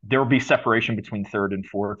 there will be separation between third and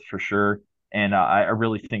fourth for sure. And I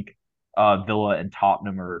really think Villa and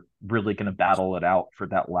Tottenham are really going to battle it out for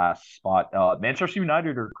that last spot. Manchester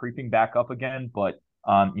United are creeping back up again, but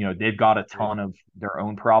they've got a ton of their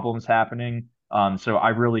own problems happening. So I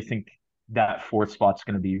really think that fourth spot's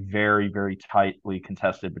going to be very, very tightly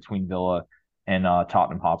contested between Villa and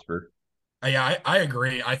Tottenham Hotspur. Yeah, I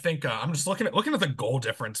agree. I think I'm just looking at the goal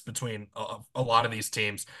difference between a lot of these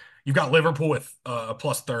teams. You've got Liverpool with a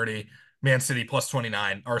plus 30, Man City plus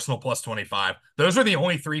 29, Arsenal plus 25. Those are the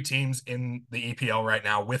only three teams in the EPL right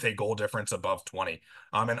now with a goal difference above 20.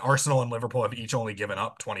 And Arsenal and Liverpool have each only given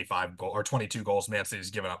up 25 goal or 22 goals. Man City's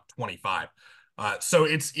given up 25. So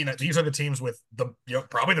it's these are the teams with the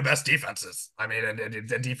probably the best defenses. I mean,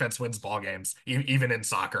 and defense wins ball games, even in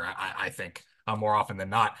soccer. I think more often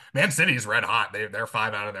than not. Man City's red hot. They're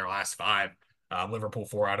 5 out of their last 5. Liverpool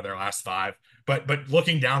 4 out of their last 5. But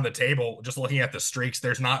looking down the table, just looking at the streaks,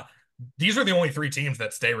 these are the only three teams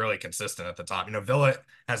that stay really consistent at the top. Villa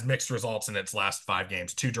has mixed results in its last 5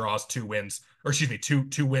 games: 2 draws, 2 wins, or excuse me,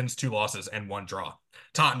 two wins, 2 losses, and 1 draw.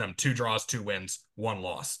 Tottenham 2 draws, 2 wins, 1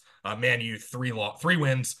 loss. Man U 3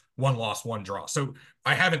 wins, 1 loss, 1 draw. So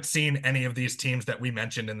I haven't seen any of these teams that we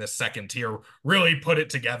mentioned in this second tier really put it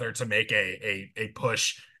together to make a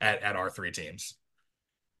push at our 3 teams.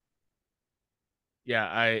 Yeah,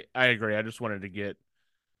 I agree. I just wanted to get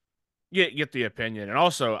the opinion. And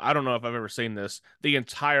also, I don't know if I've ever seen this. The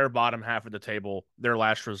entire bottom half of the table, their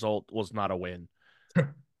last result was not a win.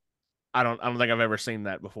 I don't think I've ever seen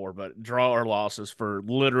that before, but draw or losses for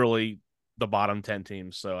literally the bottom 10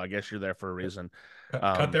 teams. So I guess you're there for a reason.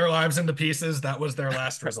 Cut their lives into pieces. That was their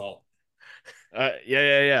last result.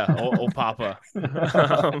 Yeah. Old Papa.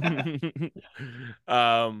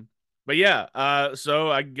 But yeah,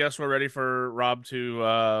 so I guess we're ready for Rob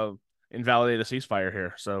to invalidate a ceasefire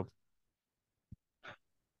here. So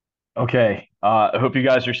Okay. I hope you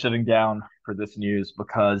guys are sitting down for this news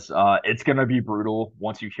because it's going to be brutal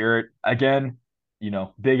once you hear it. Again,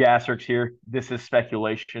 big asterisks here. This is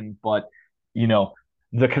speculation, but, you know,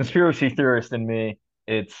 the conspiracy theorist in me,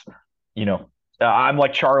 it's, you know, I'm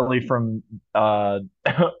like Charlie from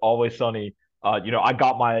Always Sunny. I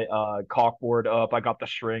got my caulkboard up. I got the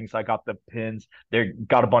strings. I got the pins. They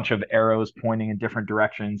got a bunch of arrows pointing in different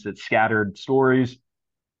directions. It's scattered stories,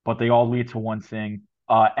 but they all lead to one thing.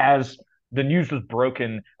 As the news was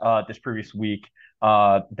broken this previous week,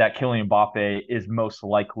 that Kylian Mbappe is most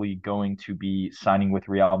likely going to be signing with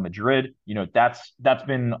Real Madrid. That's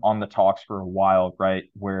been on the talks for a while, right?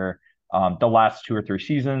 Where the last 2 or 3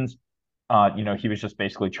 seasons, he was just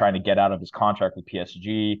basically trying to get out of his contract with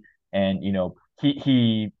PSG, and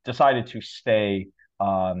he decided to stay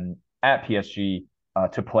at PSG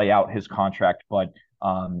to play out his contract, but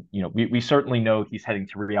we certainly know he's heading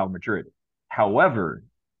to Real Madrid. However,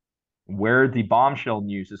 where the bombshell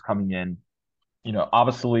news is coming in,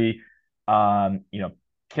 obviously, um, you know,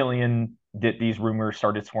 Killian did these rumors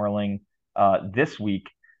started swirling this week.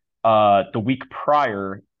 The week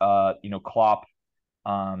prior, Klopp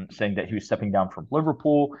saying that he was stepping down from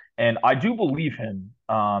Liverpool, and I do believe him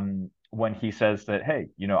when he says that, hey,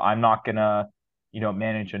 I'm not gonna,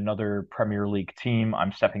 manage another Premier League team.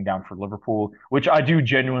 I'm stepping down for Liverpool, which I do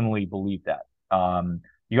genuinely believe that.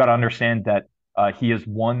 You got to understand that he has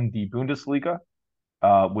won the Bundesliga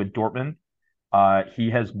with Dortmund. He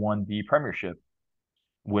has won the Premiership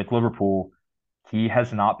with Liverpool. He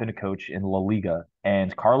has not been a coach in La Liga.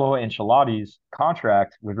 And Carlo Ancelotti's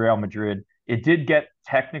contract with Real Madrid, it did get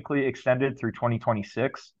technically extended through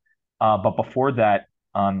 2026. But before that,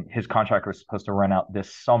 his contract was supposed to run out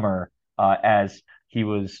this summer as he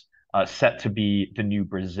was set to be the new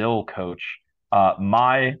Brazil coach.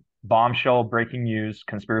 My bombshell breaking news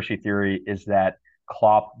conspiracy theory is that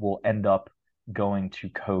Klopp will end up going to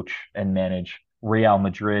coach and manage Real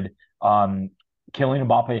Madrid. Kylian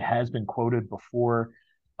Mbappe has been quoted before.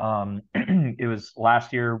 It was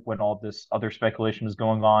last year when all this other speculation was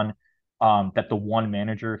going on, that the one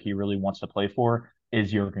manager he really wants to play for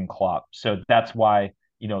is Jurgen Klopp. So that's why,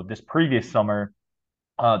 this previous summer,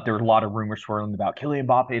 there were a lot of rumors swirling about Kylian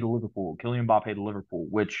Mbappe to Liverpool, Kylian Mbappe to Liverpool,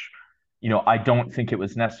 which, I don't think it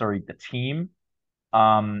was necessarily the team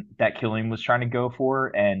that Kylian was trying to go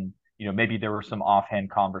for. And, maybe there were some offhand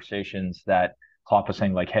conversations that Klopp was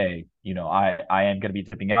saying, like, hey, I am going to be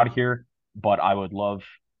dipping out of here, but I would love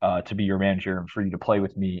to be your manager and for you to play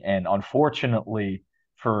with me. And unfortunately,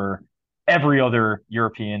 for every other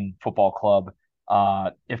European football club,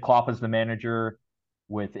 if Klopp is the manager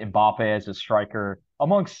with Mbappe as a striker,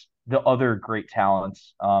 amongst the other great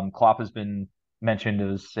talents, Klopp has been mentioned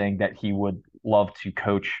as saying that he would love to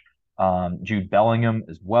coach Jude Bellingham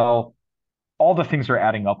as well. All the things are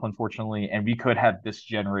adding up, unfortunately, and we could have this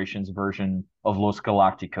generation's version of Los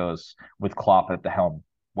Galacticos with Klopp at the helm.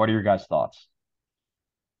 What are your guys' thoughts?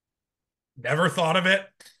 Never thought of it,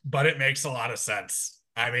 but it makes a lot of sense.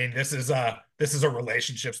 I mean, this is a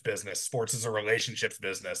relationships business. Sports is a relationships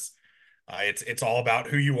business. It's all about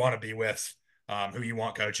who you want to be with, who you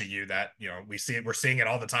want coaching you. That we're seeing it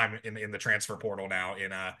all the time in the transfer portal now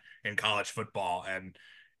in college football. And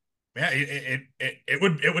yeah,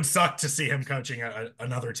 it would suck to see him coaching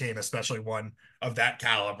another team, especially one of that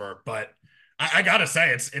caliber. But I gotta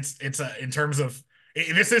say, it's in terms of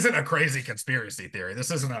this isn't a crazy conspiracy theory. This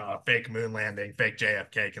isn't a fake moon landing, fake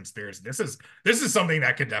JFK conspiracy. This is something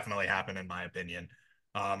that could definitely happen, in my opinion.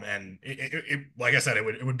 And like I said,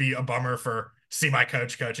 it would be a bummer for see my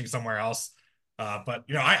coach coaching somewhere else. But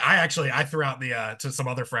I actually I threw out the to some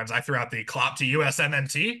other friends. I threw out the Klopp to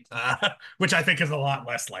USMNT, which I think is a lot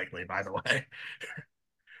less likely, by the way.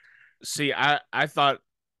 See, I thought,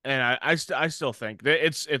 and I still think that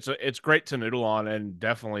it's great to noodle on and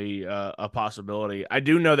definitely a possibility. I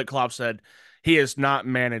do know that Klopp said he is not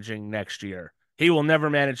managing next year. He will never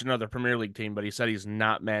manage another Premier League team, but he said he's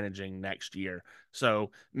not managing next year. So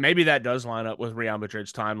maybe that does line up with Real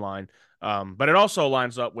Madrid's timeline. But it also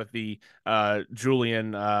lines up with the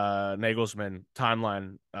Julian Nagelsmann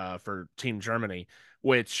timeline for Team Germany,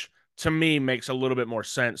 which to me makes a little bit more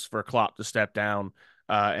sense for Klopp to step down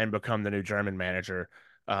and become the new German manager.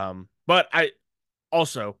 But I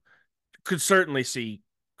also could certainly see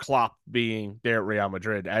Klopp being there at Real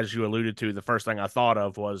Madrid. As you alluded to, the first thing I thought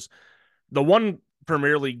of was the one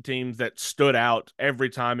Premier League team that stood out every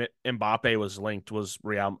time Mbappe was linked was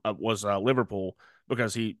Liverpool,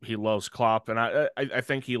 because he loves Klopp, and I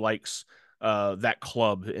think he likes that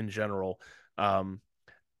club in general. Um,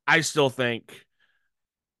 I still think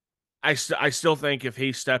I still think if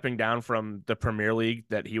he's stepping down from the Premier League,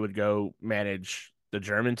 that he would go manage the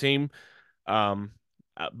German team. Um,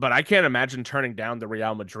 but I can't imagine turning down the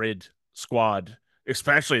Real Madrid squad,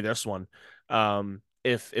 especially this one,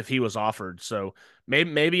 if he was offered. So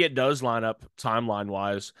maybe it does line up timeline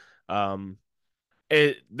wise.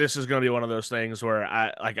 This is going to be one of those things where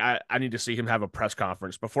I need to see him have a press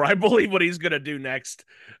conference before I believe what he's going to do next.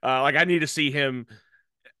 I need to see him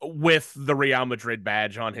with the Real Madrid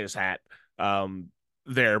badge on his hat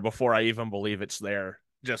there before I even believe it's there,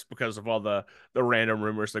 just because of all the random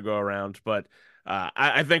rumors that go around. But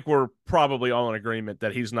I think we're probably all in agreement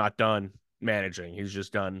that he's not done managing. He's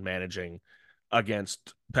just done managing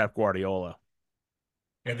against Pep Guardiola.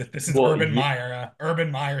 Yeah, this is Well,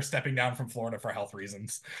 Urban Meyer stepping down from Florida for health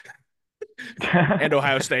reasons. And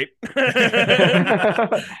Ohio State.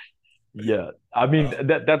 yeah. I mean,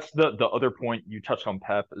 that's the other point you touched on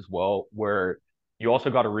Pep as well, where you also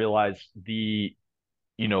got to realize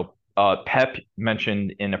Pep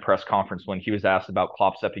mentioned in a press conference when he was asked about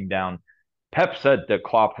Klopp stepping down, Pep said that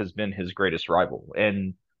Klopp has been his greatest rival.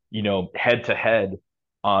 And, head to head,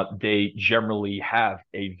 they generally have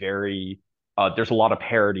a there's a lot of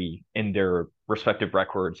parity in their respective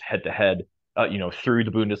records head to head, through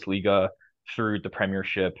the Bundesliga, through the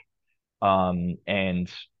Premiership. And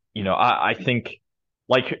I think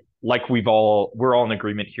like we're all in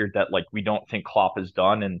agreement here that like we don't think Klopp is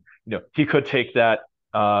done, and he could take that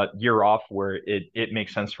year off where it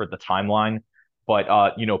makes sense for the timeline. But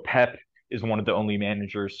Pep is one of the only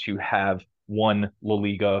managers to have won La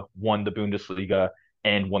Liga, won the Bundesliga,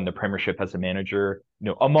 and won the Premiership as a manager.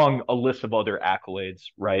 Among a list of other accolades,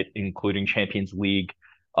 right, including Champions League,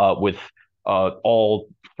 with all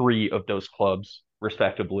three of those clubs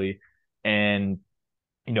respectively. And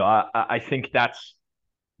I think that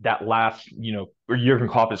last, Jurgen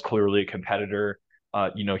Klopp is clearly a competitor.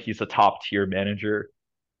 He's a top tier manager,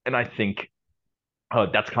 and I think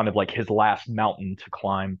that's kind of like his last mountain to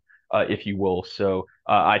climb, if you will. So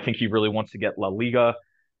I think he really wants to get La Liga,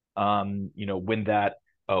 win that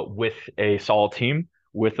with a solid team.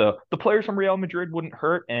 With the players from Real Madrid wouldn't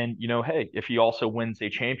hurt, and hey, if he also wins a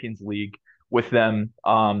Champions League with them,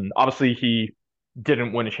 obviously he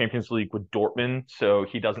didn't win a Champions League with Dortmund, so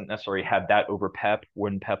he doesn't necessarily have that over Pep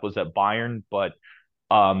when Pep was at Bayern, but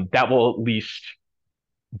that will at least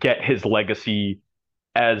get his legacy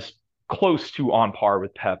as close to on par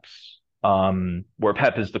with Pep's, where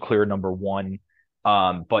Pep is the clear number one.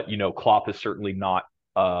 But Klopp is certainly not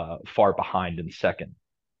far behind in second.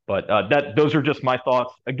 But those are just my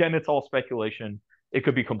thoughts. Again, it's all speculation. It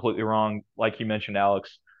could be completely wrong. Like you mentioned,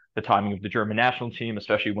 Alex, the timing of the German national team,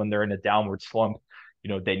 especially when they're in a downward slump,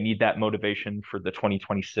 they need that motivation for the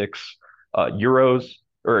 2026 Euros,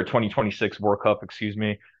 or 2026 World Cup, excuse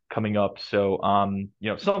me, coming up. So,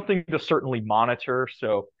 something to certainly monitor.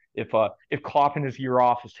 So if Klopp in his year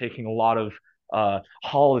off is taking a lot of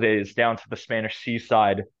holidays down to the Spanish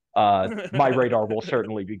seaside, my radar will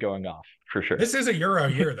certainly be going off for sure. This is a Euro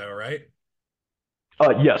year, though, right?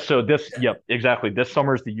 Yeah. So yep, exactly. This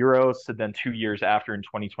summer is the Euros, so then 2 years after in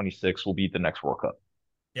 2026 will be the next World Cup.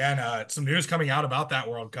 Yeah, and some news coming out about that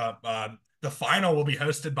World Cup. The final will be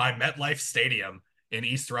hosted by MetLife Stadium in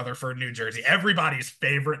East Rutherford, New Jersey. Everybody's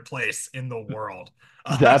favorite place in the world.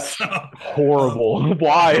 That's horrible.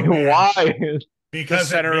 Why? Why? Because the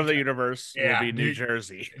center of the universe will be New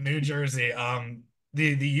Jersey. New Jersey.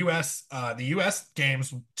 The US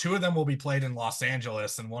games, two of them will be played in Los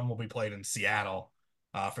Angeles and one will be played in Seattle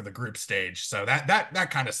for the group stage. So that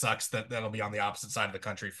kind of sucks that'll be on the opposite side of the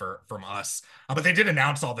country from us. But they did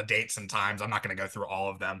announce all the dates and times. I'm not going to go through all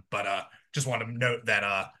of them, but just want to note that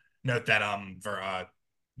for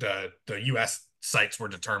the US sites were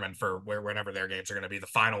determined for whenever their games are going to be. The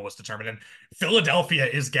final was determined, and Philadelphia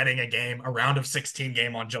is getting a round of 16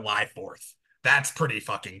 game on July 4th. That's pretty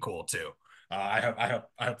fucking cool too. I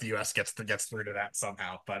hope the US gets through to that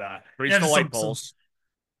somehow. But reach the light poles.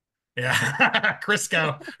 Yeah,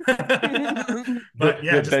 Crisco. But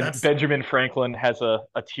yeah, Benjamin Franklin has a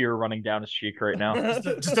tear running down his cheek right now.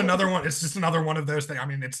 just another one. It's just another one of those things. I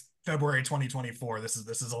mean, it's February 2024. This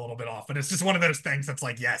is a little bit off, but it's just one of those things that's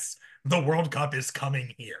like, yes, the World Cup is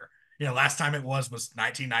coming here. Last time it was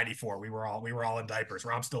 1994. We were all in diapers.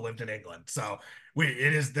 Rob still lived in England, so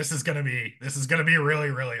this is gonna be really,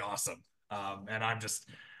 really awesome. And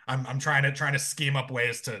I'm trying to scheme up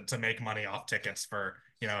ways to make money off tickets for,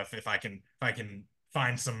 if I can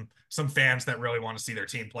find some fans that really want to see their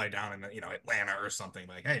team play down in Atlanta or something.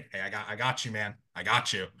 Like, hey, I got you, man. I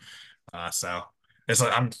got you. So that's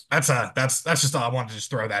just all I wanted to just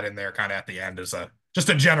throw that in there kind of at the end as just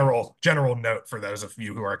a general note for those of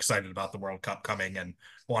you who are excited about the World Cup coming and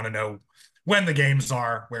want to know when the games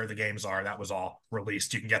are, where the games are. That was all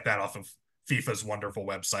released. You can get that off of FIFA's wonderful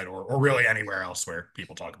website or really anywhere else where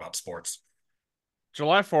people talk about sports.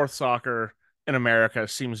 July 4th soccer in America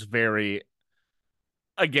seems very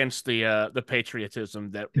against the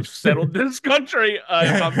patriotism that was settled in this country,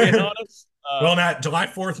 if I'm being honest. Well, Matt, July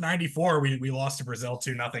 4th, 94, we lost to Brazil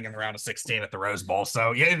 2-0 in the round of 16 at the Rose Bowl.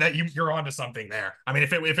 So yeah, you're onto something there. I mean,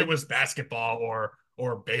 if it was basketball or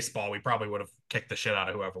or baseball, we probably would have kicked the shit out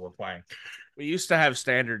of whoever we're playing. We used to have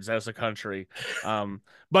standards as a country,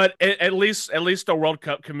 but at least the World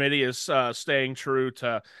Cup committee is staying true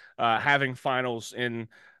to having finals in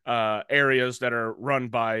areas that are run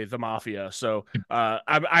by the mafia. So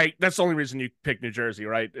I that's the only reason you pick New Jersey,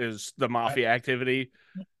 right? Is the mafia activity.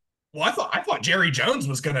 Well, I thought Jerry Jones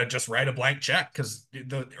was gonna just write a blank check because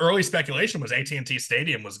the early speculation was AT&T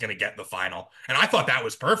Stadium was gonna get the final, and I thought that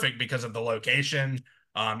was perfect because of the location.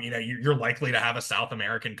 You're likely to have a South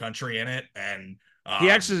American country in it, and He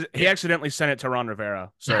accidentally sent it to Ron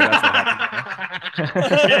Rivera, so that's what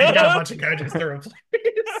happened. yeah, you got a bunch of coaches to replace.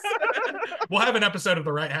 We'll have an episode of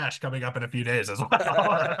the Right Hash coming up in a few days as well.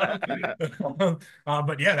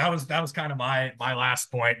 But yeah, that was kind of my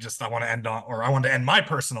last point. Just I want to end on, or I want to end my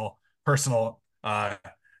personal uh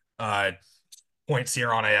points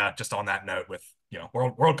here on a just on that note with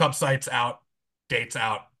World Cup sites out, dates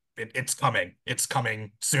out. It's coming. It's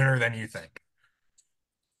coming sooner than you think.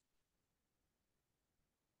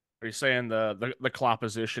 Are you saying the Klopp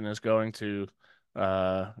position is going to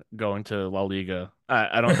La Liga?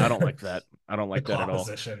 I don't like that. I don't like that at all.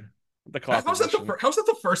 Position. The Klopp position. How's that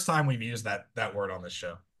the first time we've used that word on this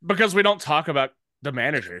show? Because we don't talk about the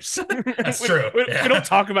managers. That's true. We don't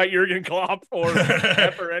talk about Jurgen Klopp or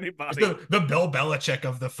Pep or anybody. The Bill Belichick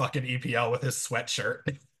of the fucking EPL with his sweatshirt.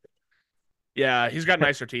 Yeah, he's got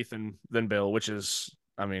nicer teeth than Bill, which is,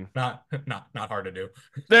 I mean, not hard to do.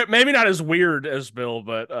 They're maybe not as weird as Bill,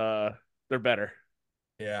 but they're better.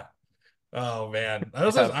 Yeah. Oh man,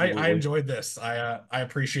 I enjoyed this. I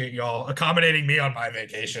appreciate y'all accommodating me on my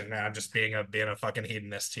vacation. Just being a fucking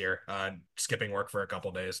hedonist here, skipping work for a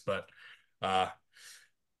couple days, but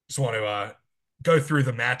just want to go through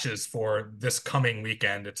the matches for this coming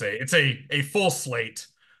weekend. It's a full slate.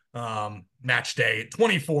 Match day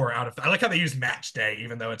 24 out of, I like how they use match day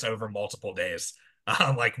even though it's over multiple days,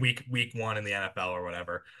 like week 1 in the NFL or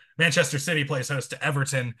whatever. Manchester City plays host to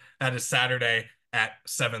Everton. That is Saturday at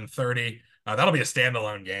 7:30. That'll be a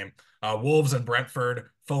standalone game. Wolves and Brentford,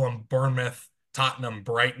 Fulham, Bournemouth, Tottenham,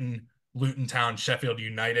 Brighton, Luton Town, Sheffield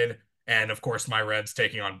United, and of course my Reds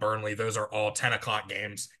taking on Burnley. Those are all 10 o'clock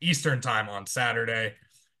games Eastern time on Saturday.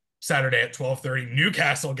 Saturday at 12:30,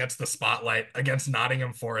 Newcastle gets the spotlight against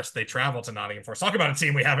Nottingham Forest. They travel to Nottingham Forest. Talk about a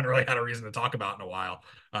team we haven't really had a reason to talk about in a while,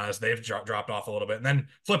 as they've dropped off a little bit. And then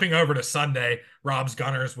flipping over to Sunday, Rob's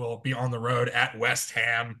Gunners will be on the road at West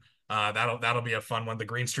Ham. That'll be a fun one. The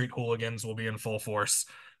Green Street Hooligans will be in full force.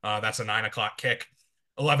 That's a 9 o'clock kick.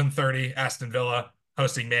 11:30, Aston Villa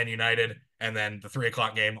hosting Man United. And then the 3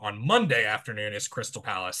 o'clock game on Monday afternoon is Crystal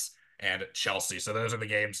Palace and Chelsea. So those are the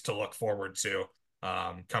games to look forward to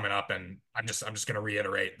coming up. And I'm just going to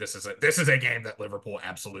reiterate, this is a game that Liverpool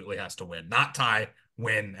absolutely has to win, not tie,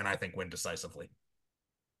 win, and I think win decisively.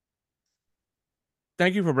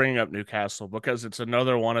 Thank you for bringing up Newcastle, because it's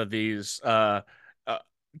another one of these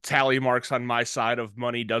tally marks on my side of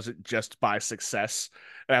money doesn't just buy success.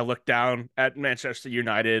 And I look down at Manchester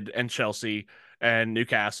United and Chelsea and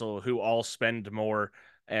Newcastle, who all spend more.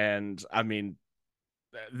 And I mean,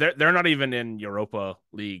 they're not even in Europa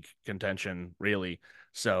League contention, really.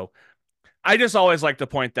 So I just always like to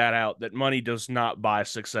point that out, that money does not buy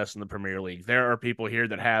success in the Premier League. There are people here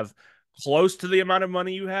that have close to the amount of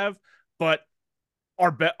money you have, but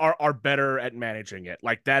are better at managing it.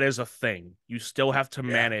 Like, that is a thing. You still have to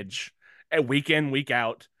manage a week in, week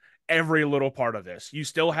out, every little part of this. You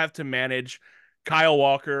still have to manage Kyle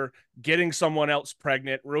Walker getting someone else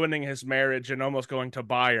pregnant, ruining his marriage, and almost going to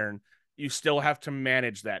Bayern. You still have to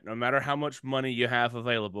manage that. No matter how much money you have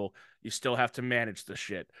available, you still have to manage the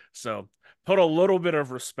shit. So put a little bit of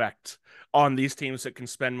respect on these teams that can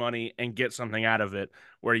spend money and get something out of it,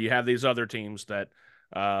 where you have these other teams that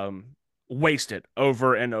waste it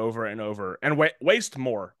over and over and over, and waste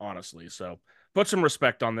more, honestly. So put some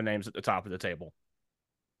respect on the names at the top of the table.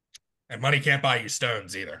 And money can't buy you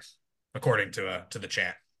stones either, according to the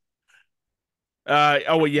chant.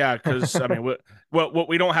 Oh well, yeah, because I mean,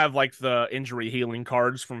 we don't have like the injury healing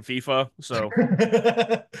cards from FIFA, so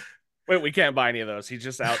we can't buy any of those. He's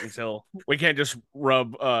just out until we can't just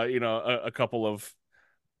rub a couple of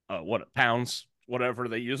pounds, whatever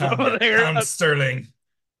they use over there. Pound sterling.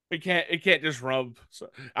 It can't just rub. So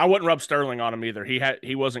I wouldn't rub Sterling on him either.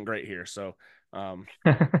 He wasn't great here, so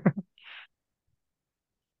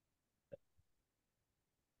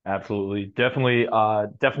Absolutely.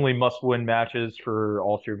 Definitely must win matches for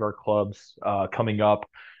all three of our clubs coming up.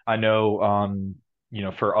 I know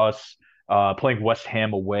for us playing West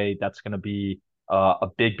Ham away, that's going to be a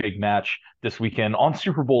big match this weekend on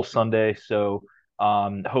Super Bowl Sunday. So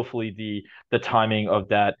Hopefully the timing of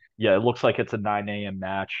that, yeah, it looks like it's a 9 a.m.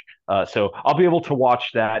 match. So I'll be able to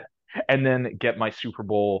watch that and then get my Super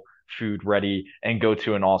Bowl food ready and go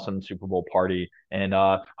to an awesome Super Bowl party. And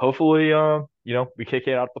hopefully, we kick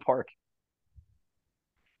it out of the park.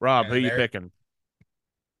 Rob, who And you there, picking?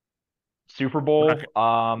 Super We're Bowl, not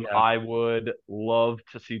gonna- yeah. I would love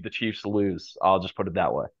to see the Chiefs lose. I'll just put it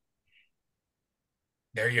that way.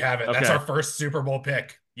 there you have it. That's Okay. our first Super Bowl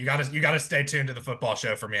pick. You gotta stay tuned to the football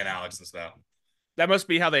show for me and Alex and stuff. That must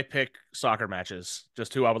be how they pick soccer matches.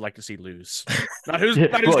 Just who I would like to see lose. Not who's Yeah,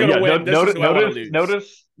 not who's well, gonna yeah, win. This is who I want to lose.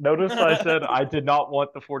 notice I said I did not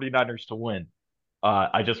want the 49ers to win.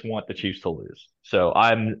 I just want the Chiefs to lose. So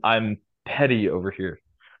I'm petty over here.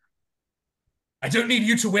 I don't need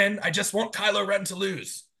you to win. I just want Kylo Ren to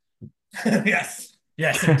lose. Yes.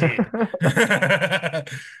 Yes, indeed.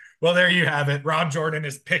 Well, there you have it. Rob Jordan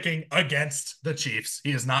is picking against the Chiefs.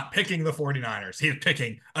 He is not picking the 49ers. He is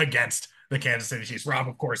picking against the Kansas City Chiefs. Rob,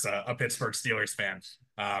 of course, a Pittsburgh Steelers fan.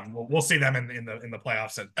 We'll see them in the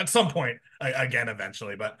playoffs at some point again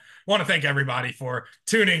eventually. But I want to thank everybody for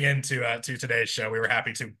tuning in to today's show. We were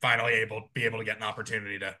happy to finally be able to get an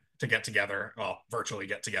opportunity to get together, well, virtually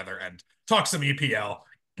get together and talk some EPL.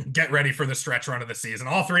 Get ready for the stretch run of the season.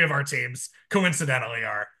 All three of our teams, coincidentally,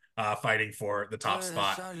 are fighting for the top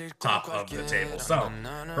spot, top of the table. So,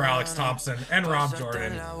 for Alex Thompson and Rob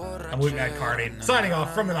Jordan, I'm Luke Ned Carney, signing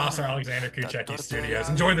off from the Nasser Alexander Kuchecki studios.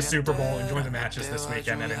 Enjoy the Super Bowl, enjoy the matches this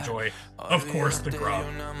weekend, and enjoy, of course, the grub.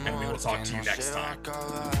 And we will talk to you next time.